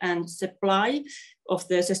demand and supply of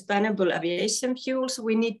the sustainable aviation fuels,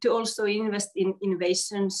 we need to also invest in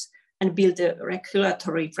innovations and build a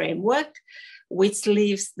regulatory framework, which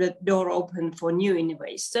leaves the door open for new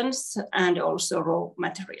innovations and also raw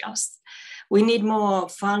materials. We need more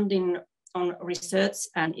funding on research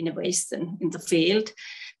and innovation in the field.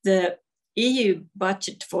 The EU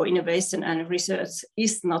budget for innovation and research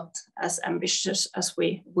is not as ambitious as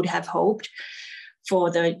we would have hoped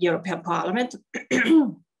for the European Parliament.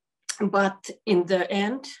 But in the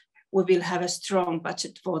end, we will have a strong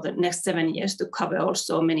budget for the next 7 years to cover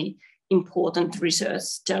also many important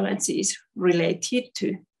research challenges related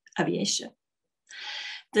to aviation.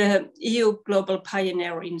 The EU global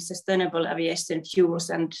pioneer in sustainable aviation fuels,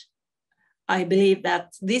 and I believe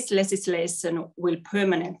that this legislation will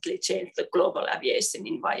permanently change the global aviation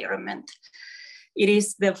environment. It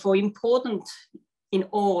is therefore important in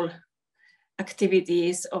all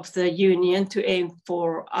activities of the Union to aim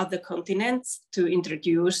for other continents to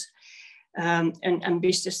introduce an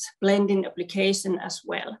ambitious blending application as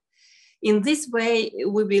well. In this way,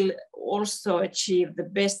 we will also achieve the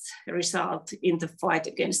best result in the fight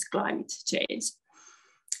against climate change.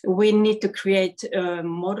 We need to create a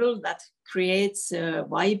model that creates a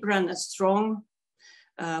vibrant and strong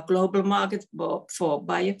global market for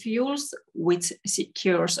biofuels, which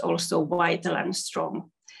secures also vital and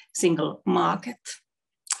strong single market.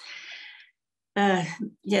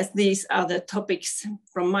 Yes, these are the topics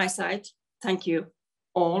from my side. Thank you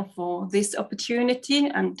all for this opportunity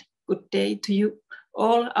and good day to you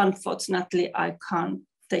all. Unfortunately, I can't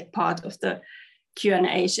take part of the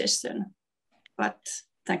Q&A session. But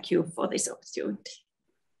thank you for this opportunity.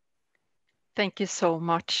 Thank you so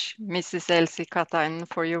much, Mrs. Elsi Katainen,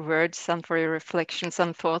 for your words and for your reflections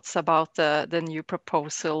and thoughts about the new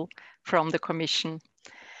proposal from the Commission.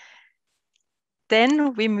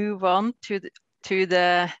 Then we move on to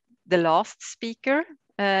the last speaker,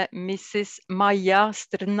 Mrs. Maja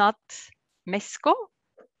Strnad Meško.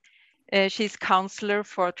 She's Counselor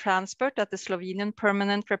for Transport at the Slovenian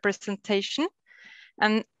Permanent Representation,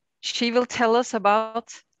 and she will tell us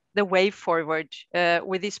about the way forward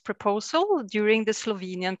with this proposal during the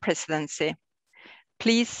Slovenian presidency.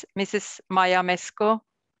 Please, Mrs. Maja Meško,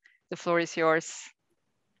 the floor is yours.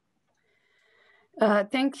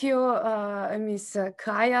 Thank you, Ms.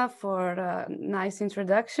 Kaya, for a nice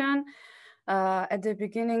introduction. At the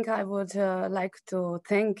beginning, I would like to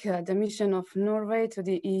thank the mission of Norway to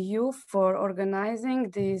the EU for organizing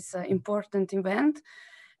this important event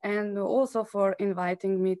and also for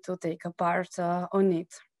inviting me to take a part on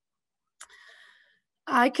it.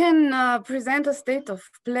 I can present a state of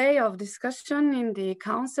play of discussion in the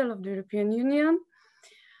Council of the European Union.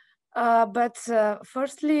 But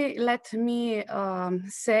firstly, let me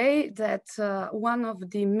say that one of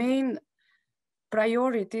the main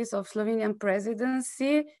priorities of Slovenian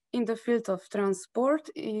presidency in the field of transport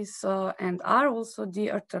is and are also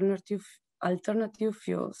the alternative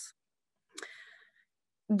fuels.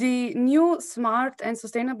 The new smart and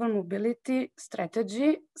sustainable mobility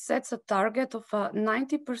strategy sets a target of a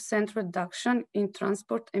 90% reduction in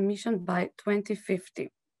transport emission by 2050.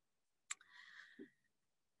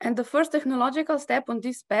 And the first technological step on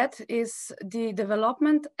this path is the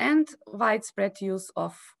development and widespread use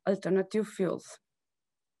of alternative fuels.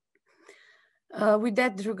 With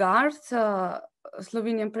that regard,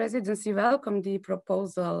 Slovenian presidency welcomed the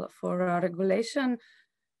proposal for a regulation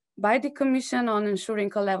by the Commission on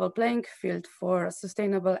ensuring a level playing field for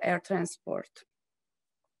sustainable air transport.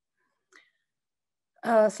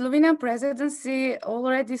 Slovenian presidency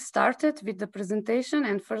already started with the presentation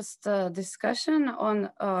and first discussion on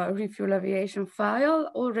refuel aviation file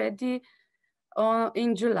already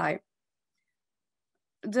in July.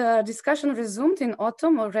 The discussion resumed in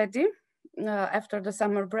autumn already after the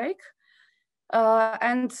summer break.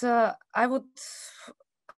 And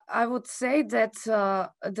I would say that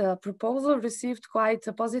the proposal received quite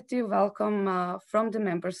a positive welcome from the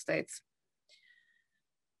member states.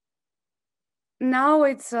 Now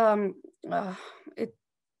it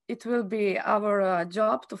will be our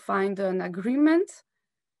job to find an agreement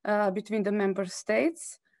between the member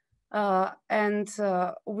states, and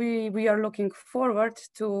we are looking forward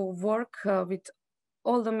to work with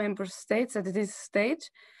all the member states at this stage,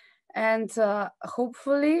 and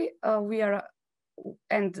hopefully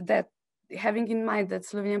and that having in mind that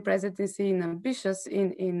Slovenian presidency is ambitious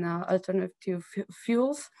in alternative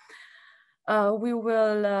fuels, we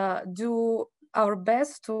will do our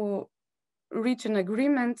best to reach an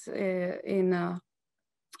agreement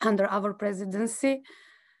under our presidency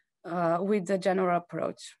with the general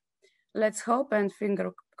approach. Let's hope and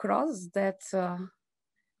finger crossed that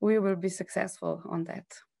we will be successful on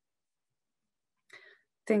that.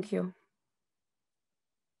 Thank you.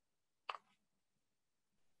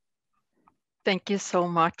 Thank you so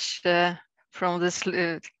much for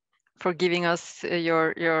giving us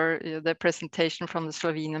the presentation from the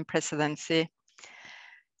Slovenian presidency.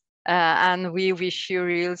 And we wish you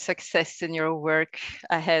real success in your work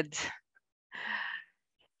ahead.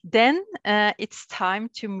 Then it's time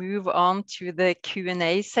to move on to the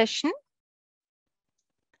Q&A session.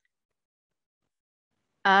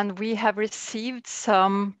 And we have received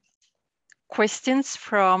some questions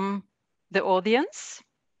from the audience.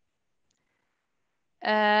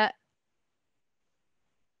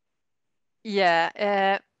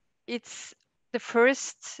 It's the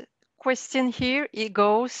first question here. It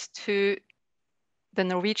goes to the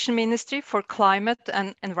Norwegian Ministry for Climate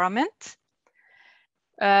and Environment.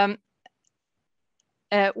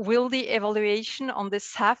 Will the evaluation on the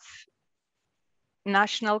SAF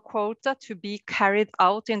national quota to be carried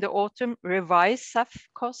out in the autumn revise SAF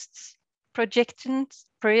costs, projections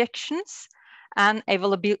and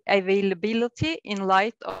availability in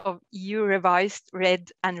light of EU revised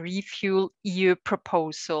RED and Refuel EU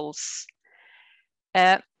proposals?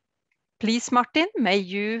 Please, Martin, may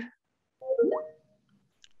you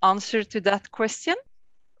answer to that question?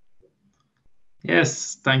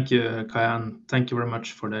 Yes, thank you, Kayan. Thank you very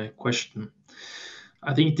much for the question.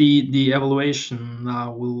 I think the evaluation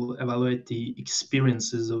now will evaluate the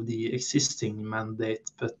experiences of the existing mandate,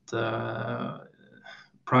 but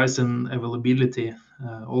price and availability,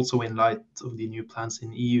 also in light of the new plans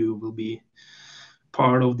in EU, will be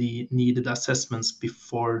part of the needed assessments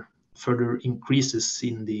before further increases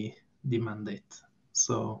in the mandate.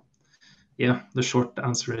 So yeah, the short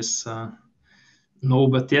answer is no,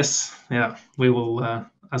 but yes, yeah, we will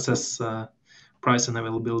assess price and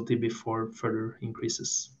availability before further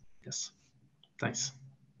increases. Yes, thanks.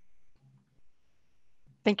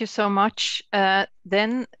 Thank you so much.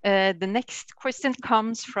 Then the next question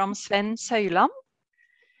comes from Sven Søyland,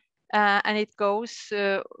 and it goes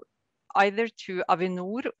either to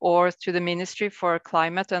Avinor or to the Ministry for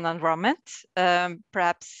Climate and Environment.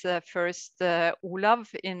 Perhaps first Olav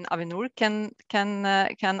in Avinor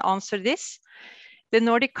can answer this. The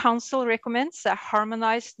Nordic Council recommends a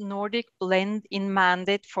harmonized Nordic blend in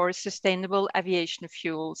mandate for sustainable aviation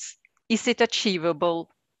fuels. Is it achievable?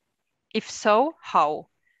 If so, how?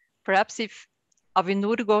 Perhaps if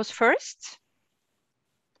Avinor goes first?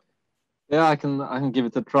 Yeah, I can give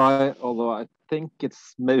it a try, although I think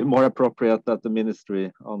it's maybe more appropriate that the ministry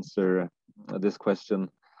answer this question.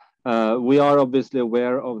 We are obviously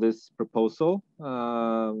aware of this proposal,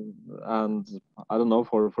 and I don't know,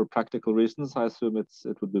 for practical reasons, I assume it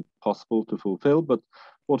would be possible to fulfill, but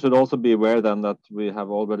one should also be aware then that we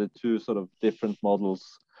have already two sort of different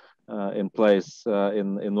models in place.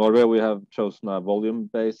 In Norway, we have chosen a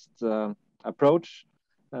volume-based approach,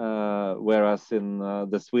 whereas in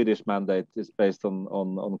the Swedish mandate is based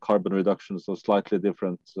on carbon reduction, so slightly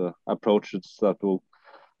different approaches that will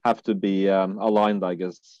have to be aligned, I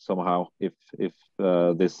guess, somehow if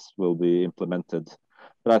this will be implemented.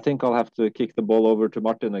 But I think I'll have to kick the ball over to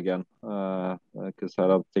Martin again, because I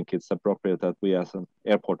don't think it's appropriate that we as an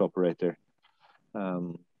airport operator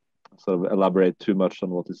sort of elaborate too much on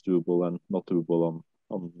what is doable and not doable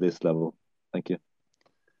on this level. Thank you.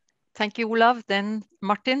 Thank you, Olav. Then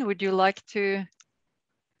Martin, would you like to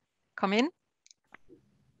come in?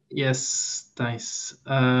 Yes, thanks.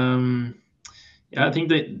 Yeah, I think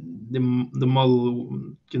the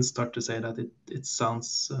model can start to say that it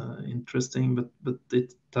sounds interesting, but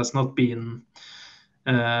it has not been.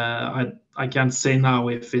 I can't say now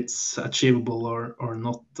if it's achievable or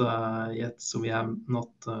not yet. So we have not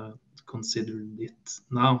considered it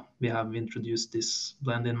now. We have introduced this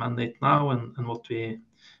blended mandate now, and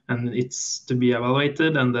it's to be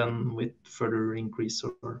evaluated, and then with further increase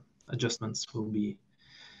or adjustments will be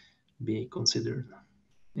considered.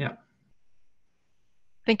 Yeah.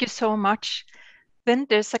 Thank you so much. Then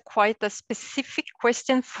there's quite a specific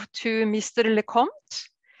question to Mr. Comte.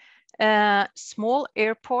 Small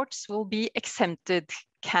airports will be exempted.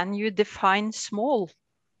 Can you define small?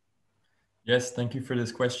 Yes, thank you for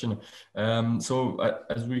this question. So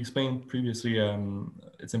as we explained previously,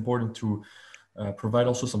 it's important to provide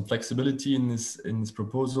also some flexibility in this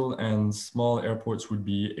proposal, and small airports would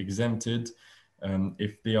be exempted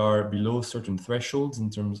if they are below certain thresholds in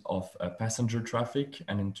terms of passenger traffic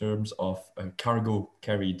and in terms of cargo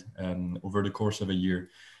carried over the course of a year.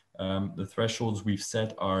 The thresholds we've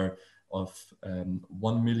set are of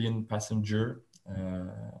 1 million passenger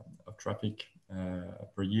of traffic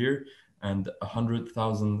per year and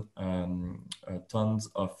 100,000 tons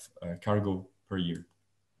of cargo per year.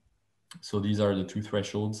 So these are the two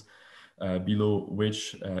thresholds below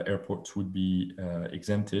which airports would be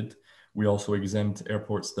exempted. We also exempt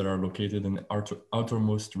airports that are located in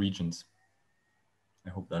outermost regions. I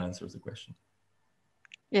hope that answers the question.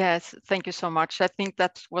 Yes, thank you so much. I think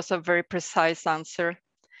that was a very precise answer.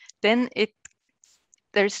 Then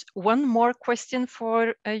there's one more question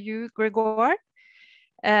for you, Grégoire.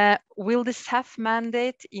 Will the SAF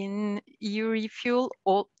mandate in EU refuel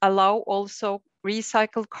allow also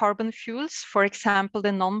recycled carbon fuels, for example,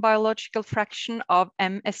 the non-biological fraction of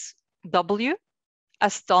MSW,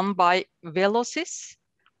 as done by Velocis?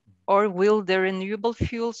 Or will the renewable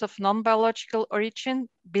fuels of non-biological origin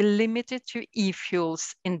be limited to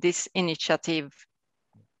e-fuels in this initiative?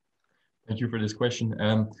 Thank you for this question.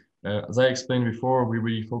 As I explained before, we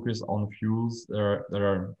really focus on fuels that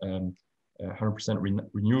are 100%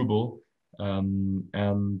 renewable.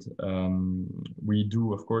 We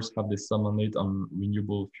do, of course, have this sub-mandate on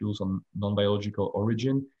renewable fuels on non-biological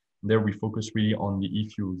origin. There we focus really on the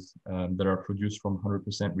e-fuels that are produced from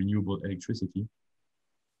 100% renewable electricity.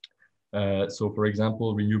 So, for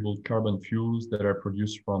example, renewable carbon fuels that are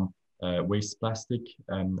produced from waste plastic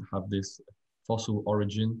have this fossil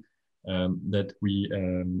origin that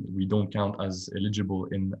we don't count as eligible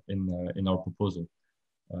in our proposal.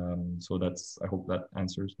 So I hope that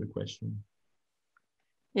answers the question.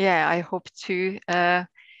 Yeah, I hope too.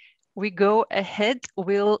 We go ahead.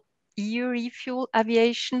 Will EU refuel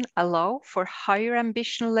aviation allow for higher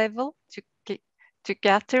ambition level to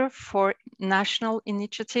cater for national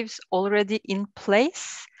initiatives already in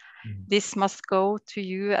place? This must go to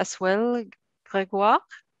you as well, Grégoire.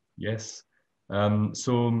 Yes.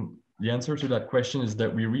 So the answer to that question is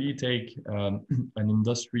that we really take an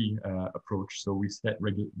industry approach. So we set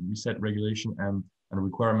regulation and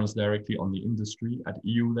requirements directly on the industry at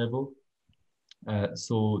EU level.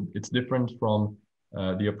 So it's different from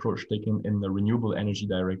the approach taken in the Renewable Energy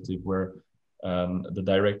Directive, where the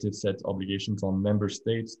directive sets obligations on member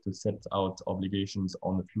states to set out obligations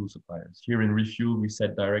on the fuel suppliers. Here in Refuel, we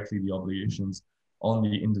set directly the obligations on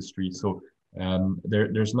the industry. So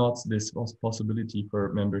there's not this possibility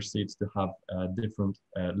for member states to have different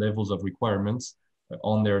levels of requirements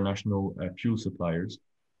on their national fuel suppliers.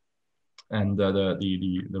 And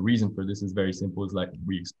the reason for this is very simple, is like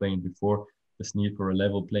we explained before, this need for a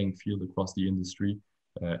level playing field across the industry,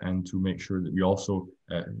 and to make sure that we also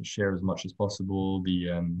share as much as possible the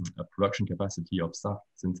production capacity of SAF,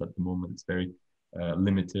 since at the moment it's very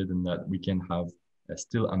limited, and that we can have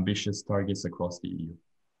still ambitious targets across the EU.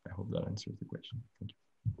 I hope that answers the question. Thank you.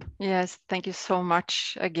 Yes, thank you so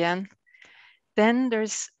much again. Then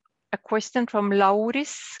there's a question from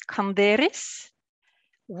Lauris Kanderis.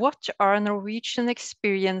 What are Norwegian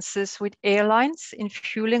experiences with airlines in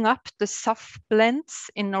fueling up the SAF blends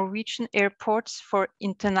in Norwegian airports for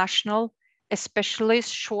international, especially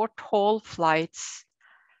short-haul flights?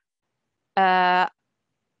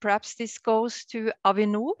 Perhaps this goes to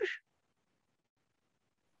Avinor?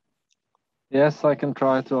 Yes, I can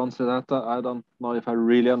try to answer that. I don't know if I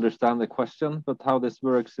really understand the question, but how this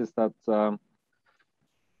works is that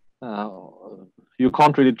you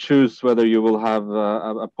can't really choose whether you will have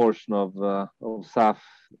a portion of SAF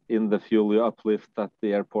in the fuel you uplift at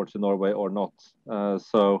the airports in Norway or not. Well,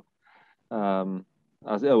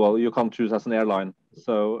 you can't choose as an airline.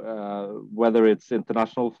 So whether it's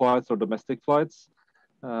international flights or domestic flights,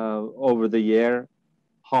 over the year,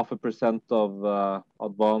 0.5% of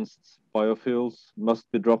advanced biofuels must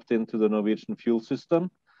be dropped into the Norwegian fuel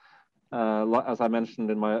system. As I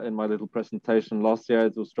mentioned in my little presentation last year,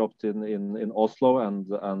 it was dropped in Oslo and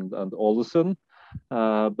Ålesund,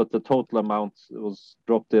 but the total amount it was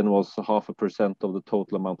dropped in was 0.5% of the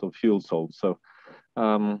total amount of fuel sold. So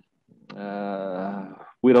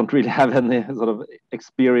we don't really have any sort of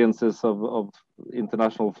experiences of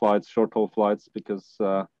international flights, short-haul flights, because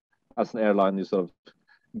as an airline you sort of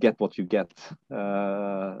get what you get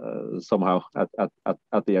somehow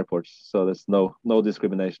at the airports. So there's no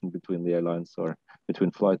discrimination between the airlines or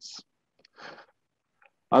between flights.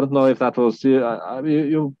 I don't know if that was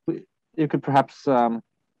you could perhaps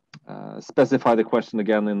specify the question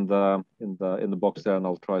again in the box there, and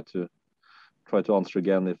I'll try to answer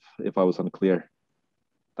again if I was unclear.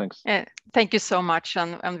 Thanks. Thank you so much,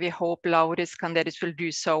 and we hope Lauris Kanderis will do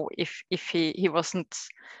so if he wasn't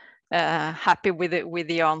happy with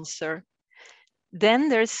the answer. Then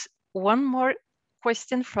there's one more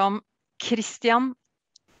question from Christian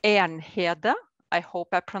Ernhede. I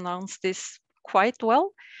hope I pronounced this quite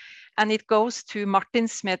well. And it goes to Martin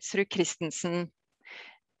Smedsrud Kristensen.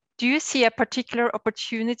 Do you see a particular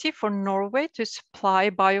opportunity for Norway to supply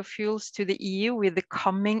biofuels to the EU with the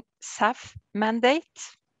coming SAF mandate?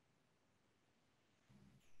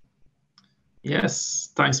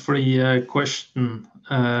 Yes, thanks for the question.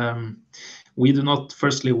 We do not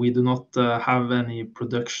have any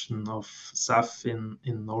production of SAF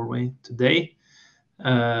in Norway today,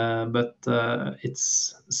 but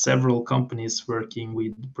it's several companies working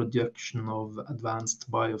with production of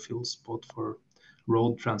advanced biofuels, both for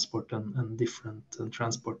road transport and different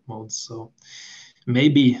transport modes. So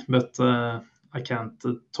maybe, but I can't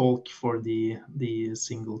talk for the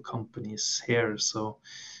single companies here. So.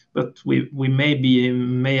 But we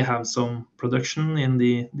may have some production in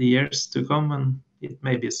the years to come, and it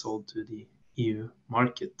may be sold to the EU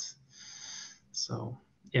market. So,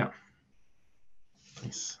 yeah.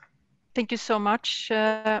 Thanks. Thank you so much,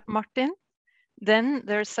 Martin. Then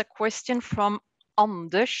there's a question from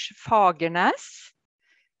Anders Fagernes,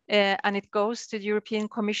 and it goes to the European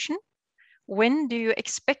Commission. When do you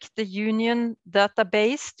expect the Union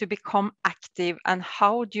database to become active, and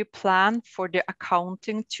how do you plan for the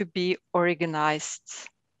accounting to be organized?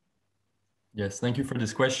 Yes, thank you for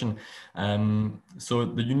this question. So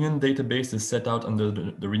the Union database is set out under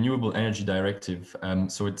the Renewable Energy Directive.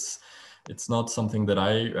 So it's not something that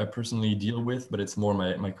I personally deal with, but it's more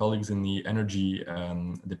my colleagues in the energy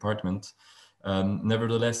department.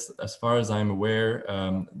 Nevertheless, as far as I'm aware,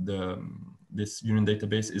 this Union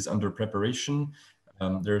database is under preparation.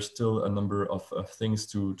 There's still a number of things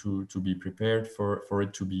to be prepared for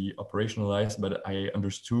it to be operationalized, but I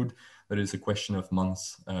understood that it's a question of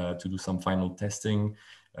months to do some final testing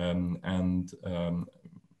and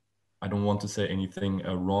I don't want to say anything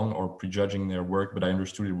wrong or prejudging their work, but I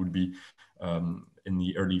understood it would be in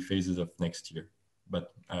the early phases of next year.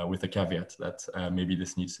 But with a caveat that maybe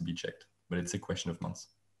this needs to be checked, but it's a question of months.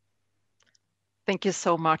 Thank you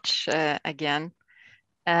so much again.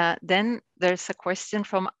 Then there's a question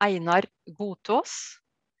from Einar Gotos.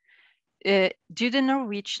 Do the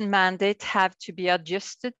Norwegian mandate have to be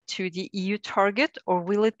adjusted to the EU target, or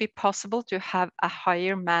will it be possible to have a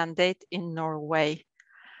higher mandate in Norway?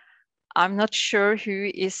 I'm not sure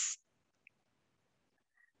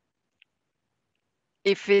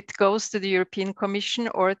if it goes to the European Commission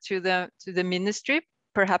or to the ministry.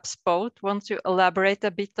 Perhaps both. Want to elaborate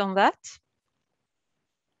a bit on that?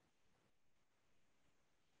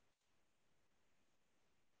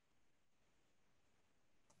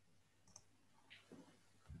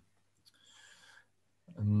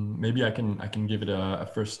 Maybe I can give it a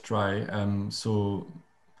first try. So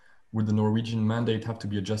would the Norwegian mandate have to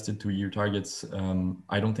be adjusted to EU targets?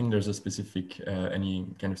 I don't think there's a specific any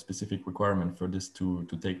kind of specific requirement for this to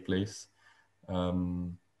take place.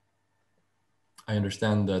 I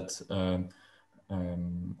understand that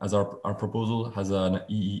as our proposal has an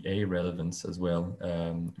EEA relevance as well,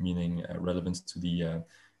 meaning relevance to the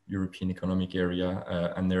European Economic Area,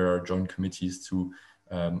 and there are joint committees to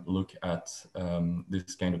look at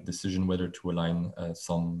this kind of decision, whether to align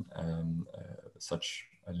some such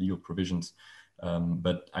legal provisions.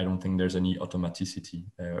 But I don't think there's any automaticity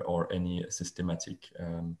or any systematic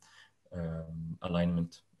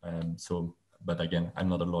alignment. But again, I'm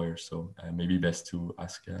not a lawyer, so maybe best to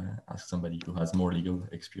ask somebody who has more legal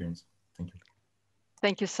experience. Thank you.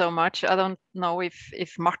 Thank you so much. I don't know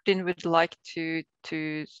if Martin would like to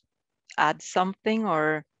add something,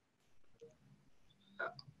 or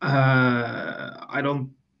I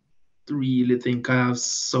don't really think I have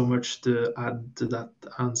so much to add to that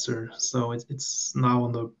answer. So it's now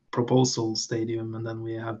on the proposal stadium, and then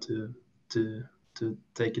we have to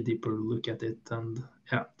take a deeper look at it. And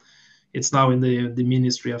yeah, it's now in the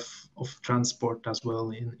Ministry of Transport as well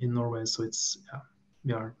in Norway. So it's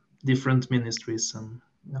we are different ministries, and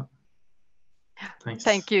yeah. Thanks.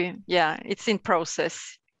 Thank you. Yeah, it's in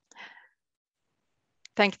process.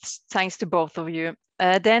 Thanks to both of you.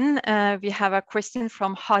 Then we have a question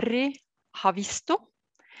from Harry Havisto.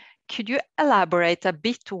 Could you elaborate a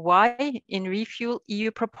bit why in Refuel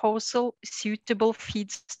EU proposal suitable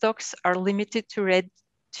feedstocks are limited to RED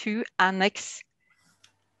 2 Annex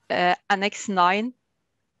 9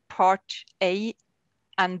 Part A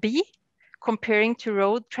and B, comparing to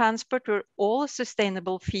road transport where all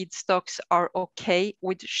sustainable feedstocks are okay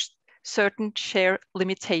with certain share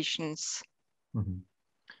limitations? Mm-hmm.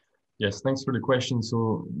 Yes, thanks for the question.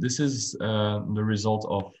 So this is the result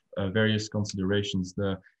of various considerations.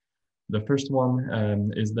 The first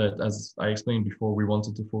one is that, as I explained before, we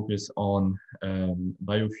wanted to focus on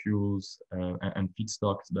biofuels and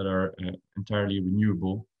feedstocks that are entirely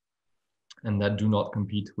renewable and that do not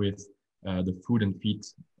compete with the food and feed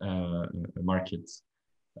markets.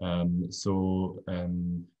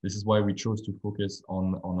 This is why we chose to focus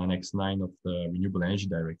on Annex 9 of the Renewable Energy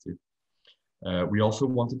Directive. We also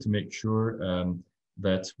wanted to make sure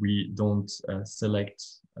that we don't select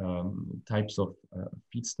types of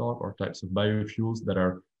feedstock or types of biofuels that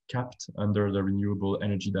are capped under the Renewable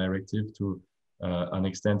Energy Directive to an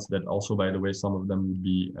extent that also, by the way, some of them would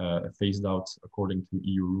be phased out according to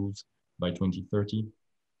EU rules by 2030.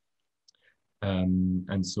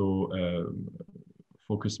 And so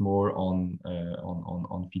focus more on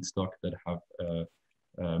feedstock that have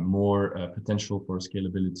more potential for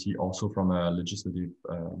scalability, also from a legislative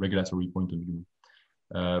regulatory point of view.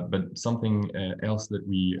 But something else that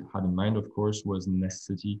we had in mind, of course, was the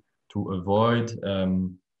necessity to avoid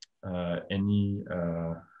any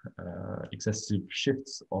excessive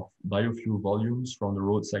shifts of biofuel volumes from the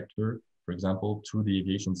road sector, for example, to the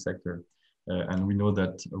aviation sector. And we know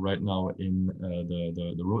that right now in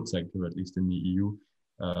the road sector, at least in the EU,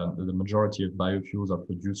 the majority of biofuels are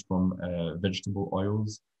produced from vegetable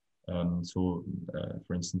oils. For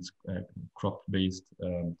instance, crop-based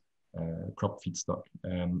crop feedstock.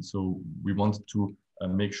 So we wanted to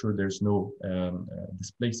make sure there's no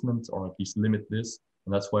displacement, or at least limit this.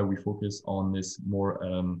 And that's why we focus on this more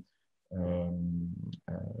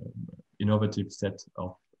innovative set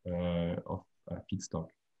of feedstock.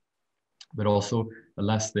 But also, the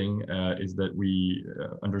last thing is that we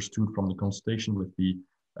understood from the consultation with the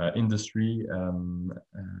industry,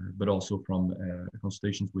 but also from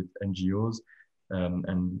consultations with NGOs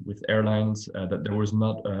and with airlines, that there was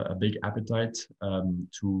not a big appetite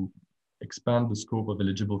to expand the scope of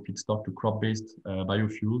eligible feedstock to crop-based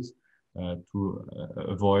biofuels to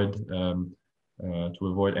avoid to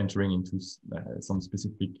avoid entering into some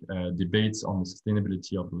specific debates on the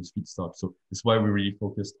sustainability of those feedstocks. So that's why we really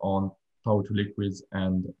focused on power to liquids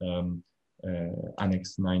and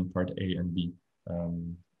Annex 9, Part A and B.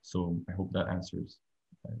 So I hope that answers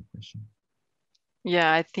the question.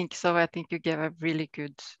 Yeah, I think so. I think you gave a really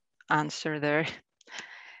good answer there.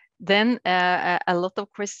 Then a lot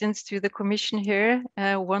of questions to the Commission here.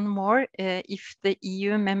 One more, if the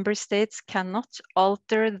EU member states cannot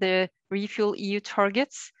alter the refuel EU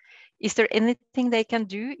targets, is there anything they can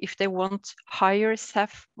do if they want higher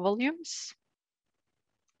SAF volumes?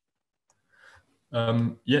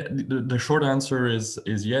 Yeah, the short answer is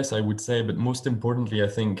yes, I would say, but most importantly, I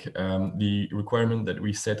think the requirement that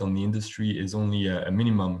we set on the industry is only a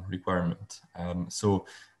minimum requirement. So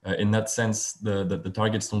in that sense, the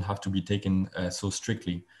targets don't have to be taken so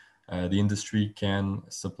strictly. The industry can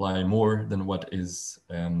supply more than what is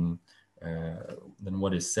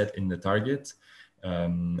set in the target.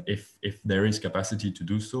 If there is capacity to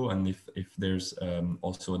do so, and if there's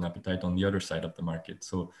also an appetite on the other side of the market.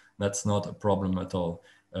 So that's not a problem at all.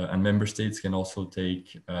 And member states can also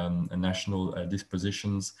take national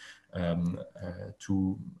dispositions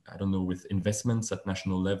to, I don't know, with investments at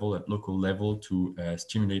national level, at local level, to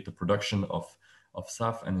stimulate the production of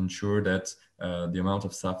SAF and ensure that the amount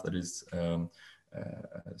of SAF that is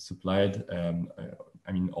supplied,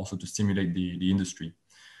 I mean, also to stimulate the industry.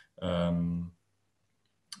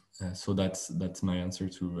 So that's my answer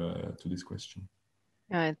to this question.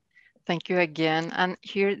 Thank you again. And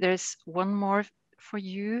here there's one more for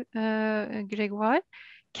you, Grégoire.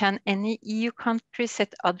 Can any EU country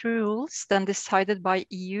set other rules than decided by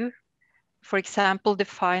EU? For example,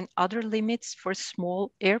 define other limits for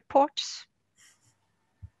small airports?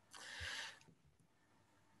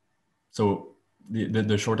 So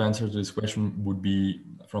the short answer to this question would be,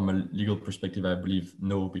 from a legal perspective, I believe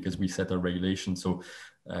no, because we set a regulation. So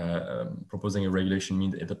proposing a regulation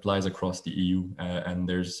means it applies across the EU, and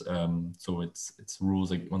there's so it's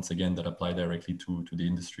rules, like, once again, that apply directly to the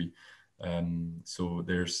industry. So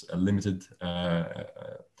there's a limited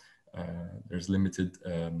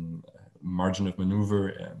margin of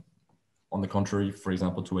maneuver. On the contrary, for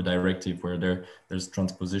example, to a directive where there's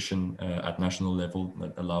transposition at national level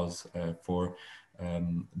that allows for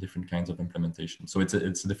different kinds of implementation. So it's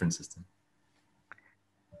a different system.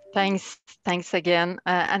 Thanks again.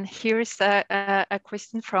 And here's a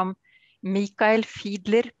question from Mikael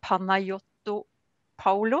Fiedler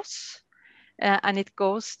Panayotopoulos, and it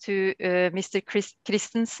goes to Mr.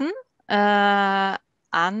 Kristensen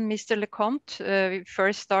and Mr. Comte. We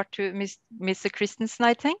first start to Mr. Kristensen,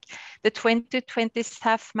 I think. The 2020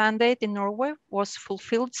 SAF mandate in Norway was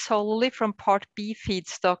fulfilled solely from Part B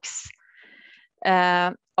feedstocks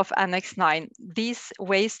of Annex 9. These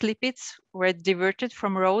waste lipids were diverted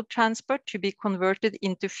from road transport to be converted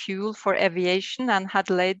into fuel for aviation and had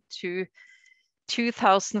led to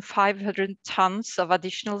 2,500 tons of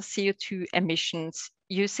additional CO2 emissions.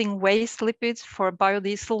 Using waste lipids for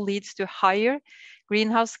biodiesel leads to higher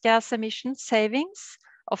greenhouse gas emission savings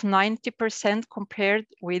of 90% compared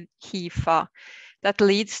with HEFA. That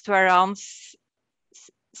leads to around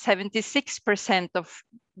 76% of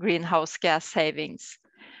greenhouse gas savings.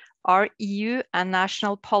 Are EU and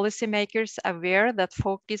national policymakers aware that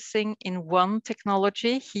focusing in one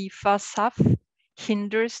technology, HEFA SAF,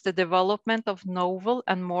 hinders the development of novel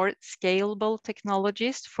and more scalable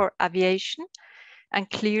technologies for aviation and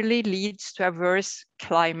clearly leads to a worse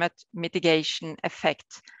climate mitigation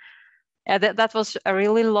effect? That was a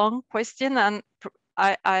really long question, and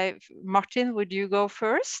Martin, would you go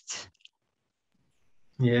first?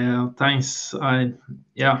 Yeah, thanks.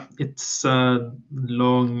 It's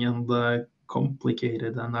long and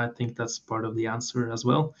complicated, and I think that's part of the answer as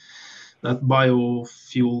well. That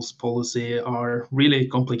biofuels policy are really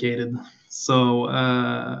complicated. So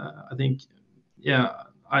I think, yeah,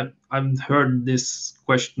 I've heard this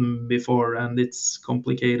question before, and it's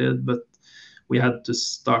complicated, but we had to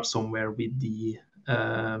start somewhere with the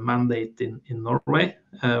mandate in Norway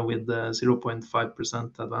with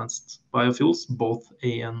 0.5% advanced biofuels, both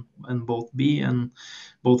A and both B, and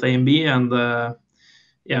both A and B, and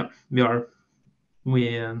yeah, we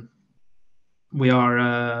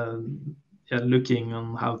are looking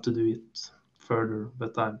on how to do it further,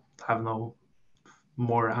 but I have no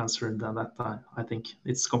more answer than that. I think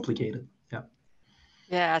it's complicated.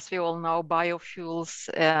 Yeah, as we all know, biofuels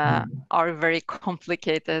are very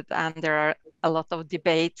complicated, and there are a lot of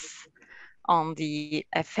debates on the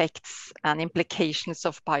effects and implications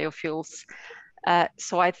of biofuels.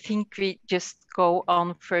 So I think we just go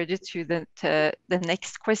on further to the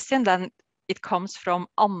next question. Then it comes from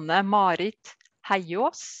Anne Marit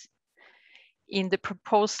Heiås. in the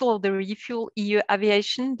proposal of the Refuel EU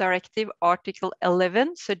Aviation Directive Article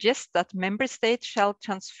 11 suggests that member states shall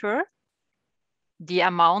transfer the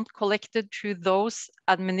amount collected through those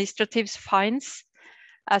administrative fines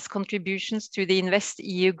as contributions to the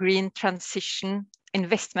InvestEU Green Transition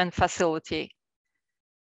Investment Facility.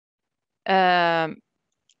 Though,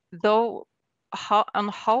 how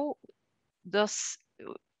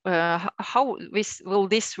will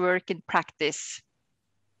this work in practice?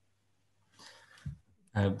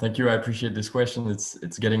 Thank you. I appreciate this question.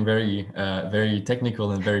 It's getting very very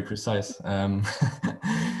technical and very precise. I'm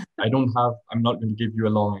not going to give you a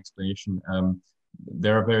long explanation.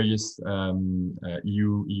 There are various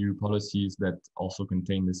EU policies that also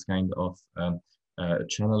contain this kind of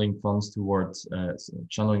channeling funds towards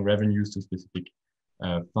channeling revenues to specific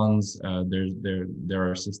funds. There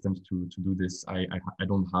are systems to do this. I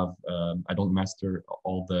don't master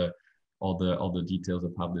all the details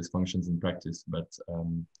of how this functions in practice, but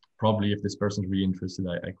probably if this person's really interested,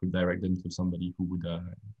 I could direct them to somebody who would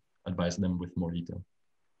advise them with more detail.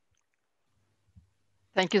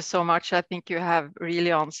 Thank you so much. I think you have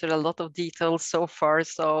really answered a lot of details so far,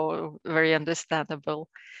 so very understandable.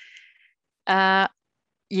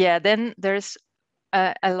 Yeah, then there's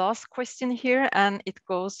a last question here, and it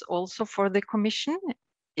goes also for the Commission.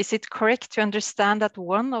 Is it correct to understand that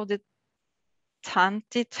one of the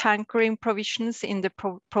anti-tankering provisions in the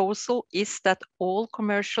proposal is that all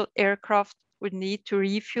commercial aircraft would need to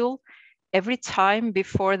refuel every time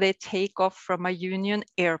before they take off from a union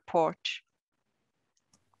airport?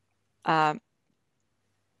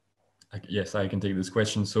 Yes, I can take this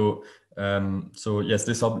question. So yes,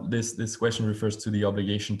 this question refers to the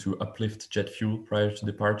obligation to uplift jet fuel prior to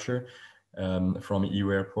departure from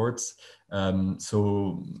EU airports. As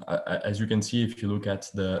you can see, if you look at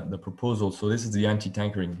the proposal, so this is the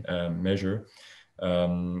anti-tankering measure.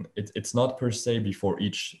 It's not per se before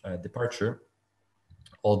each departure,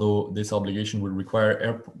 although this obligation would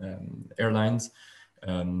require airlines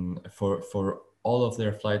for all of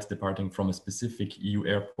their flights departing from a specific EU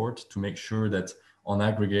airport to make sure that on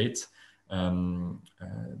aggregate,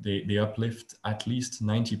 they uplift at least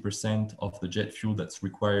 90% of the jet fuel that's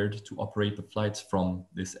required to operate the flights from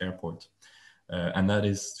this airport. And that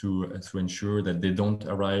is to ensure that they don't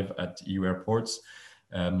arrive at EU airports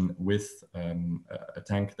with a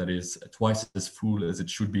tank that is twice as full as it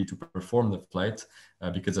should be to perform the flight,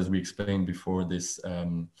 because as we explained before, this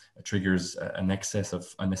triggers an excess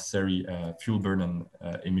of unnecessary fuel burn and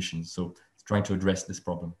emissions. So it's trying to address this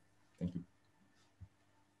problem. Thank you.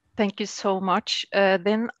 Thank you so much.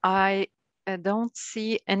 Then I don't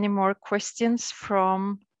see any more questions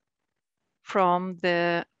from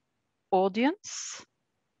the audience.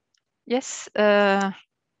 Yes.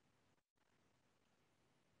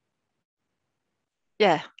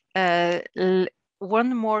 Yeah,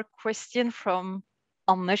 one more question from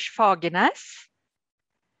Anders Fagernes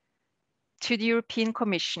to the European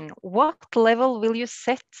Commission. What level will you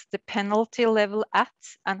set the penalty level at,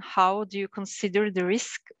 and how do you consider the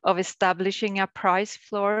risk of establishing a price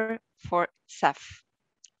floor for SAF?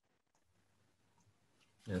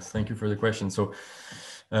 Yes, thank you for the question. So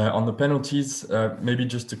on the penalties, maybe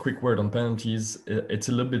just a quick word on penalties. It's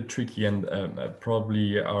a little bit tricky, and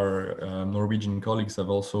probably our Norwegian colleagues have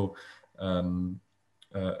also found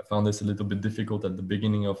this a little bit difficult at the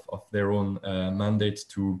beginning of their own mandate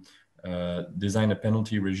to design a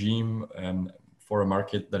penalty regime for a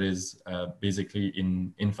market that is basically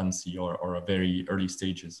in infancy or a very early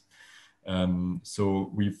stages.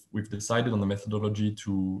 So we've decided on the methodology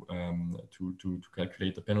to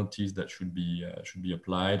calculate the penalties that should be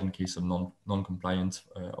applied in case of non-compliance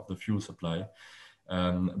of the fuel supply.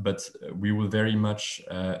 But we will very much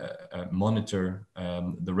monitor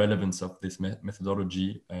the relevance of this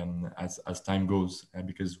methodology as time goes,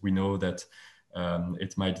 because we know that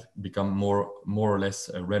it might become more or less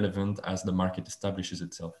relevant as the market establishes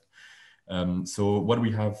itself. So what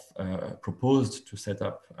we have proposed to set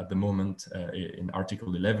up at the moment in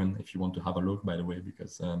Article 11, if you want to have a look, by the way,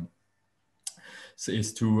 because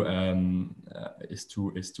is to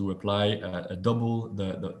apply a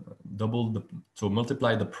so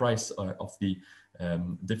multiply the price of the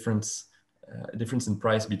difference in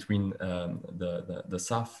price between the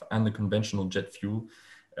SAF and the conventional jet fuel,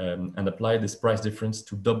 and apply this price difference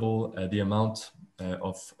to double the amount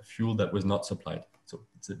of fuel that was not supplied. So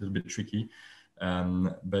it's a little bit tricky,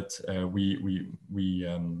 but we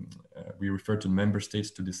refer to member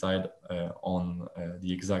states to decide on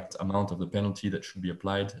the exact amount of the penalty that should be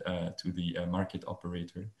applied to the market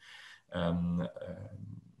operator,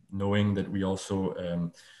 knowing that we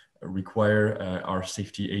also require our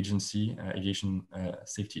safety agency, aviation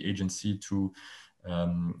safety agency, to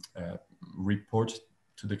report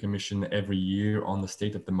to the Commission every year on the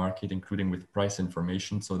state of the market, including with price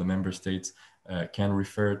information. So the member states can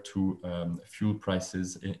refer to fuel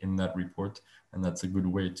prices in that report, and that's a good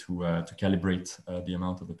way to calibrate the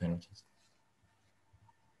amount of the penalties.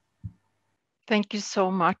 Thank you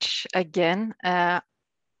so much again.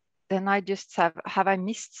 Then I just have I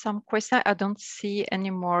missed some questions? I don't see any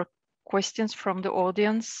more questions from the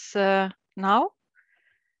audience now.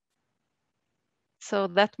 So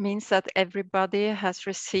that means that everybody has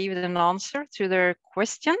received an answer to their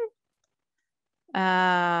question.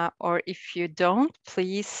 Or if you don't,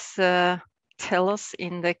 please tell us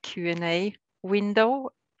in the Q&A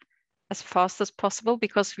window as fast as possible,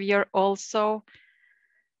 because we are also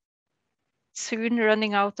soon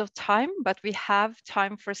running out of time, but we have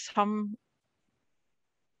time for some,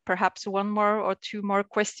 perhaps one more or two more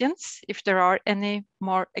questions, if there are any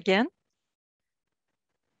more again.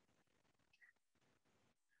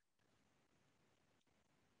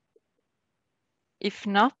 If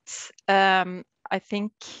not, I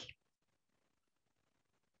think,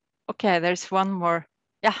 okay, there's one more.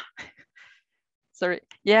 Yeah, sorry.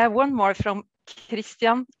 Yeah, one more from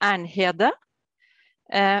Christian Ernhede.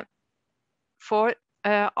 For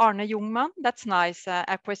Arne Ljungmann, that's nice.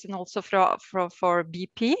 A question also for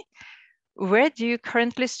BP. Where do you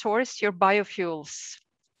currently source your biofuels?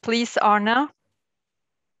 Please, Arne.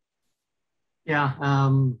 Yeah,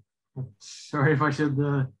 not sure if I should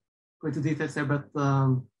go into details there, but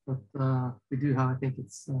we do have, I think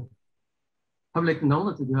it's public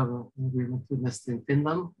knowledge that we do have an agreement to invest in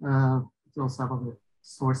Finland. We also have other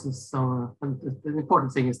sources. So the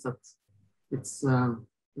important thing is that it's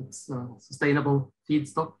sustainable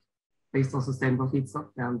feedstock, based on sustainable feedstock,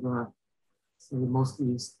 and so the most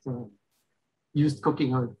used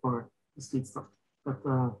cooking oil for this feedstock. But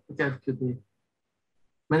yeah, it could be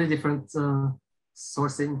many different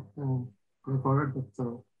sourcing going forward,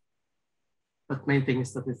 but main thing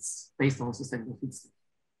is that it's based on sustainable feedstock.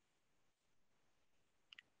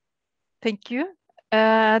 Thank you.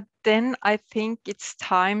 Then I think it's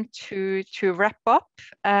time to wrap up.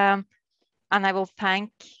 And I will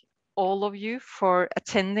thank all of you for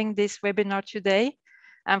attending this webinar today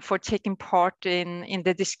and for taking part in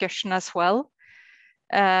the discussion as well.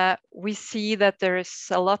 We see that there is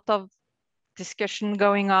a lot of discussion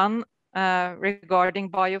going on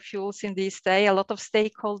regarding biofuels in these days. A lot of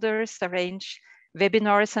stakeholders arrange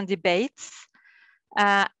webinars and debates.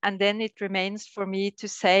 And then it remains for me to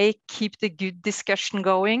say, keep the good discussion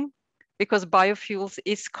going, because biofuels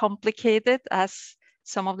is complicated, as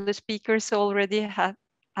some of the speakers already have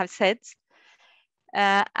said.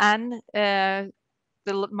 My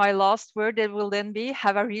last word will then be,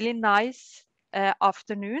 have a really nice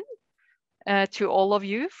afternoon to all of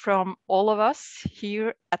you from all of us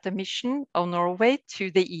here at the Mission of Norway to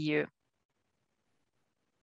the EU.